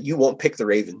chest that you won't pick the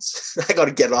Ravens. I got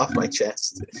to get it off my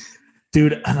chest.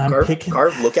 Dude, and I'm picking.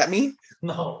 Carv, look at me.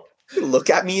 No.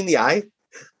 Look at me in the eye.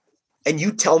 And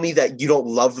you tell me that you don't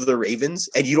love the Ravens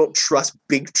and you don't trust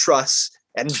Big Truss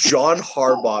and John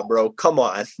Harbaugh, bro. Come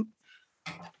on.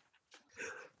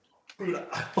 Dude,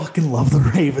 I fucking love the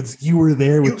Ravens. You were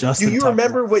there with Justin. Do you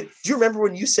remember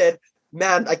when you said,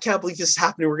 man, I can't believe this is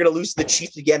happening. We're going to lose to the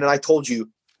Chiefs again. And I told you,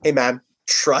 hey, man,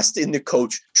 trust in the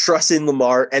coach, trust in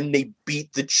Lamar, and they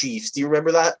beat the Chiefs. Do you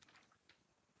remember that?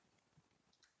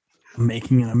 I'm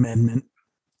making an amendment.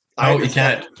 No, you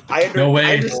can't. No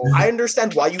way. I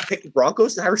understand why you picked the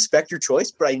Broncos, and I respect your choice,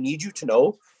 but I need you to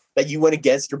know that you went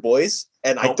against your boys,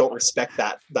 and I don't respect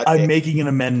that I'm pick. making an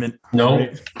amendment. No.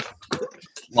 Right?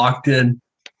 Locked in.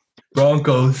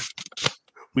 Broncos.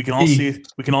 We can all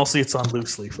see it's on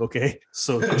loose leaf, okay?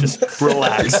 So just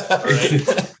relax. All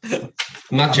right?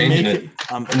 I'm not changing it.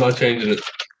 I'm not changing it.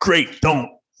 Great, don't.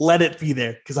 Let it be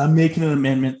there because I'm making an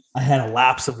amendment. I had a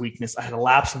lapse of weakness.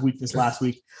 Last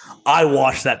week. I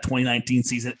watched that 2019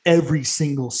 season, every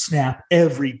single snap,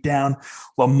 every down.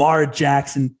 Lamar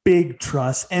Jackson, big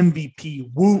trust,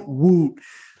 MVP, woot, woot.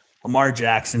 Lamar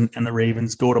Jackson and the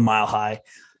Ravens go to Mile High.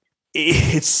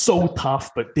 It's so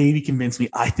tough, but Davey convinced me.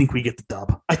 I think we get the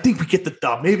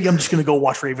dub. Maybe I'm just going to go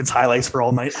watch Ravens highlights for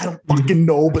all night. I don't fucking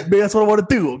know, but maybe that's what I want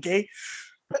to do, okay?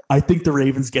 I think the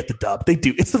Ravens get the dub. They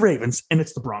do. It's the Ravens and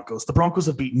it's the Broncos. The Broncos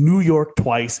have beaten New York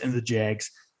twice and the Jags.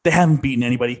 They haven't beaten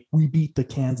anybody. We beat the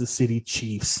Kansas City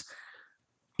Chiefs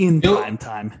in prime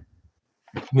time.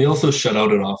 We also shut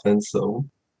out an offense, so.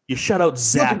 You shut out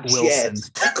Zach Wilson.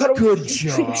 Good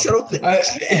job. Shut out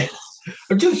the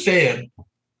I'm just saying.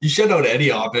 You shut out any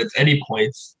offense, any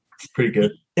points. It's pretty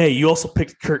good. Hey, you also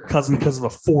picked Kirk Cousins because of a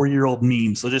 4-year-old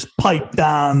meme. So just pipe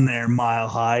down there, Mile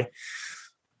High.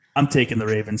 I'm taking the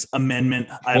Ravens. Amendment.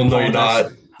 No, you're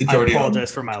not. It's already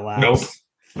apologize for my lapse.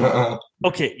 Nope.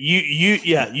 Okay,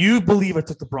 you believe I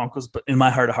took the Broncos, but in my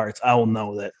heart of hearts, I will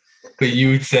know that. But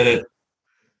you said it.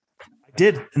 I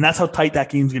did, and that's how tight that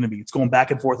game's going to be. It's going back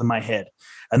and forth in my head,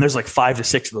 and there's like 5 to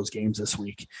 6 of those games this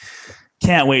week.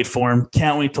 Can't wait for them.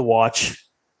 Can't wait to watch,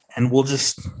 and we'll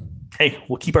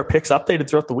keep our picks updated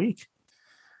throughout the week.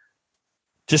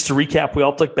 Just to recap, we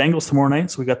all took Bengals tomorrow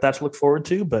night, so we got that to look forward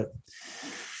to, but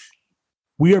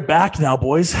we are back now,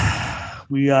 boys.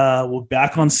 We're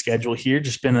back on schedule here.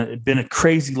 Just been a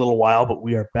crazy little while, but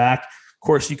we are back. Of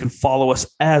course, you can follow us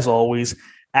as always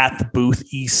at The Booth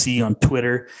EC on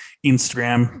Twitter,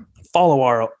 Instagram.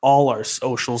 Follow all our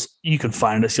socials. You can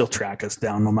find us. You'll track us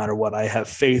down no matter what. I have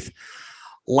faith.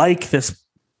 Like this.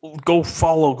 Go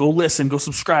follow. Go listen. Go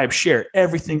subscribe. Share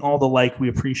everything. All the like. We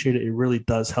appreciate it. It really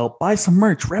does help. Buy some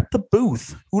merch. Rep the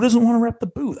booth. Who doesn't want to rep the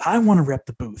booth? I want to rep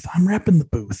the booth. I'm repping the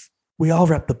booth. We all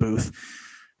rep the booth.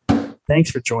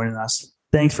 Thanks for joining us.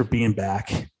 Thanks for being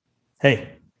back.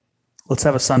 Hey, let's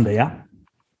have a Sunday, yeah?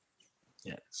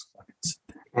 Yeah.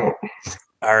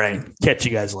 All right. Catch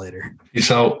you guys later.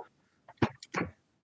 Peace out.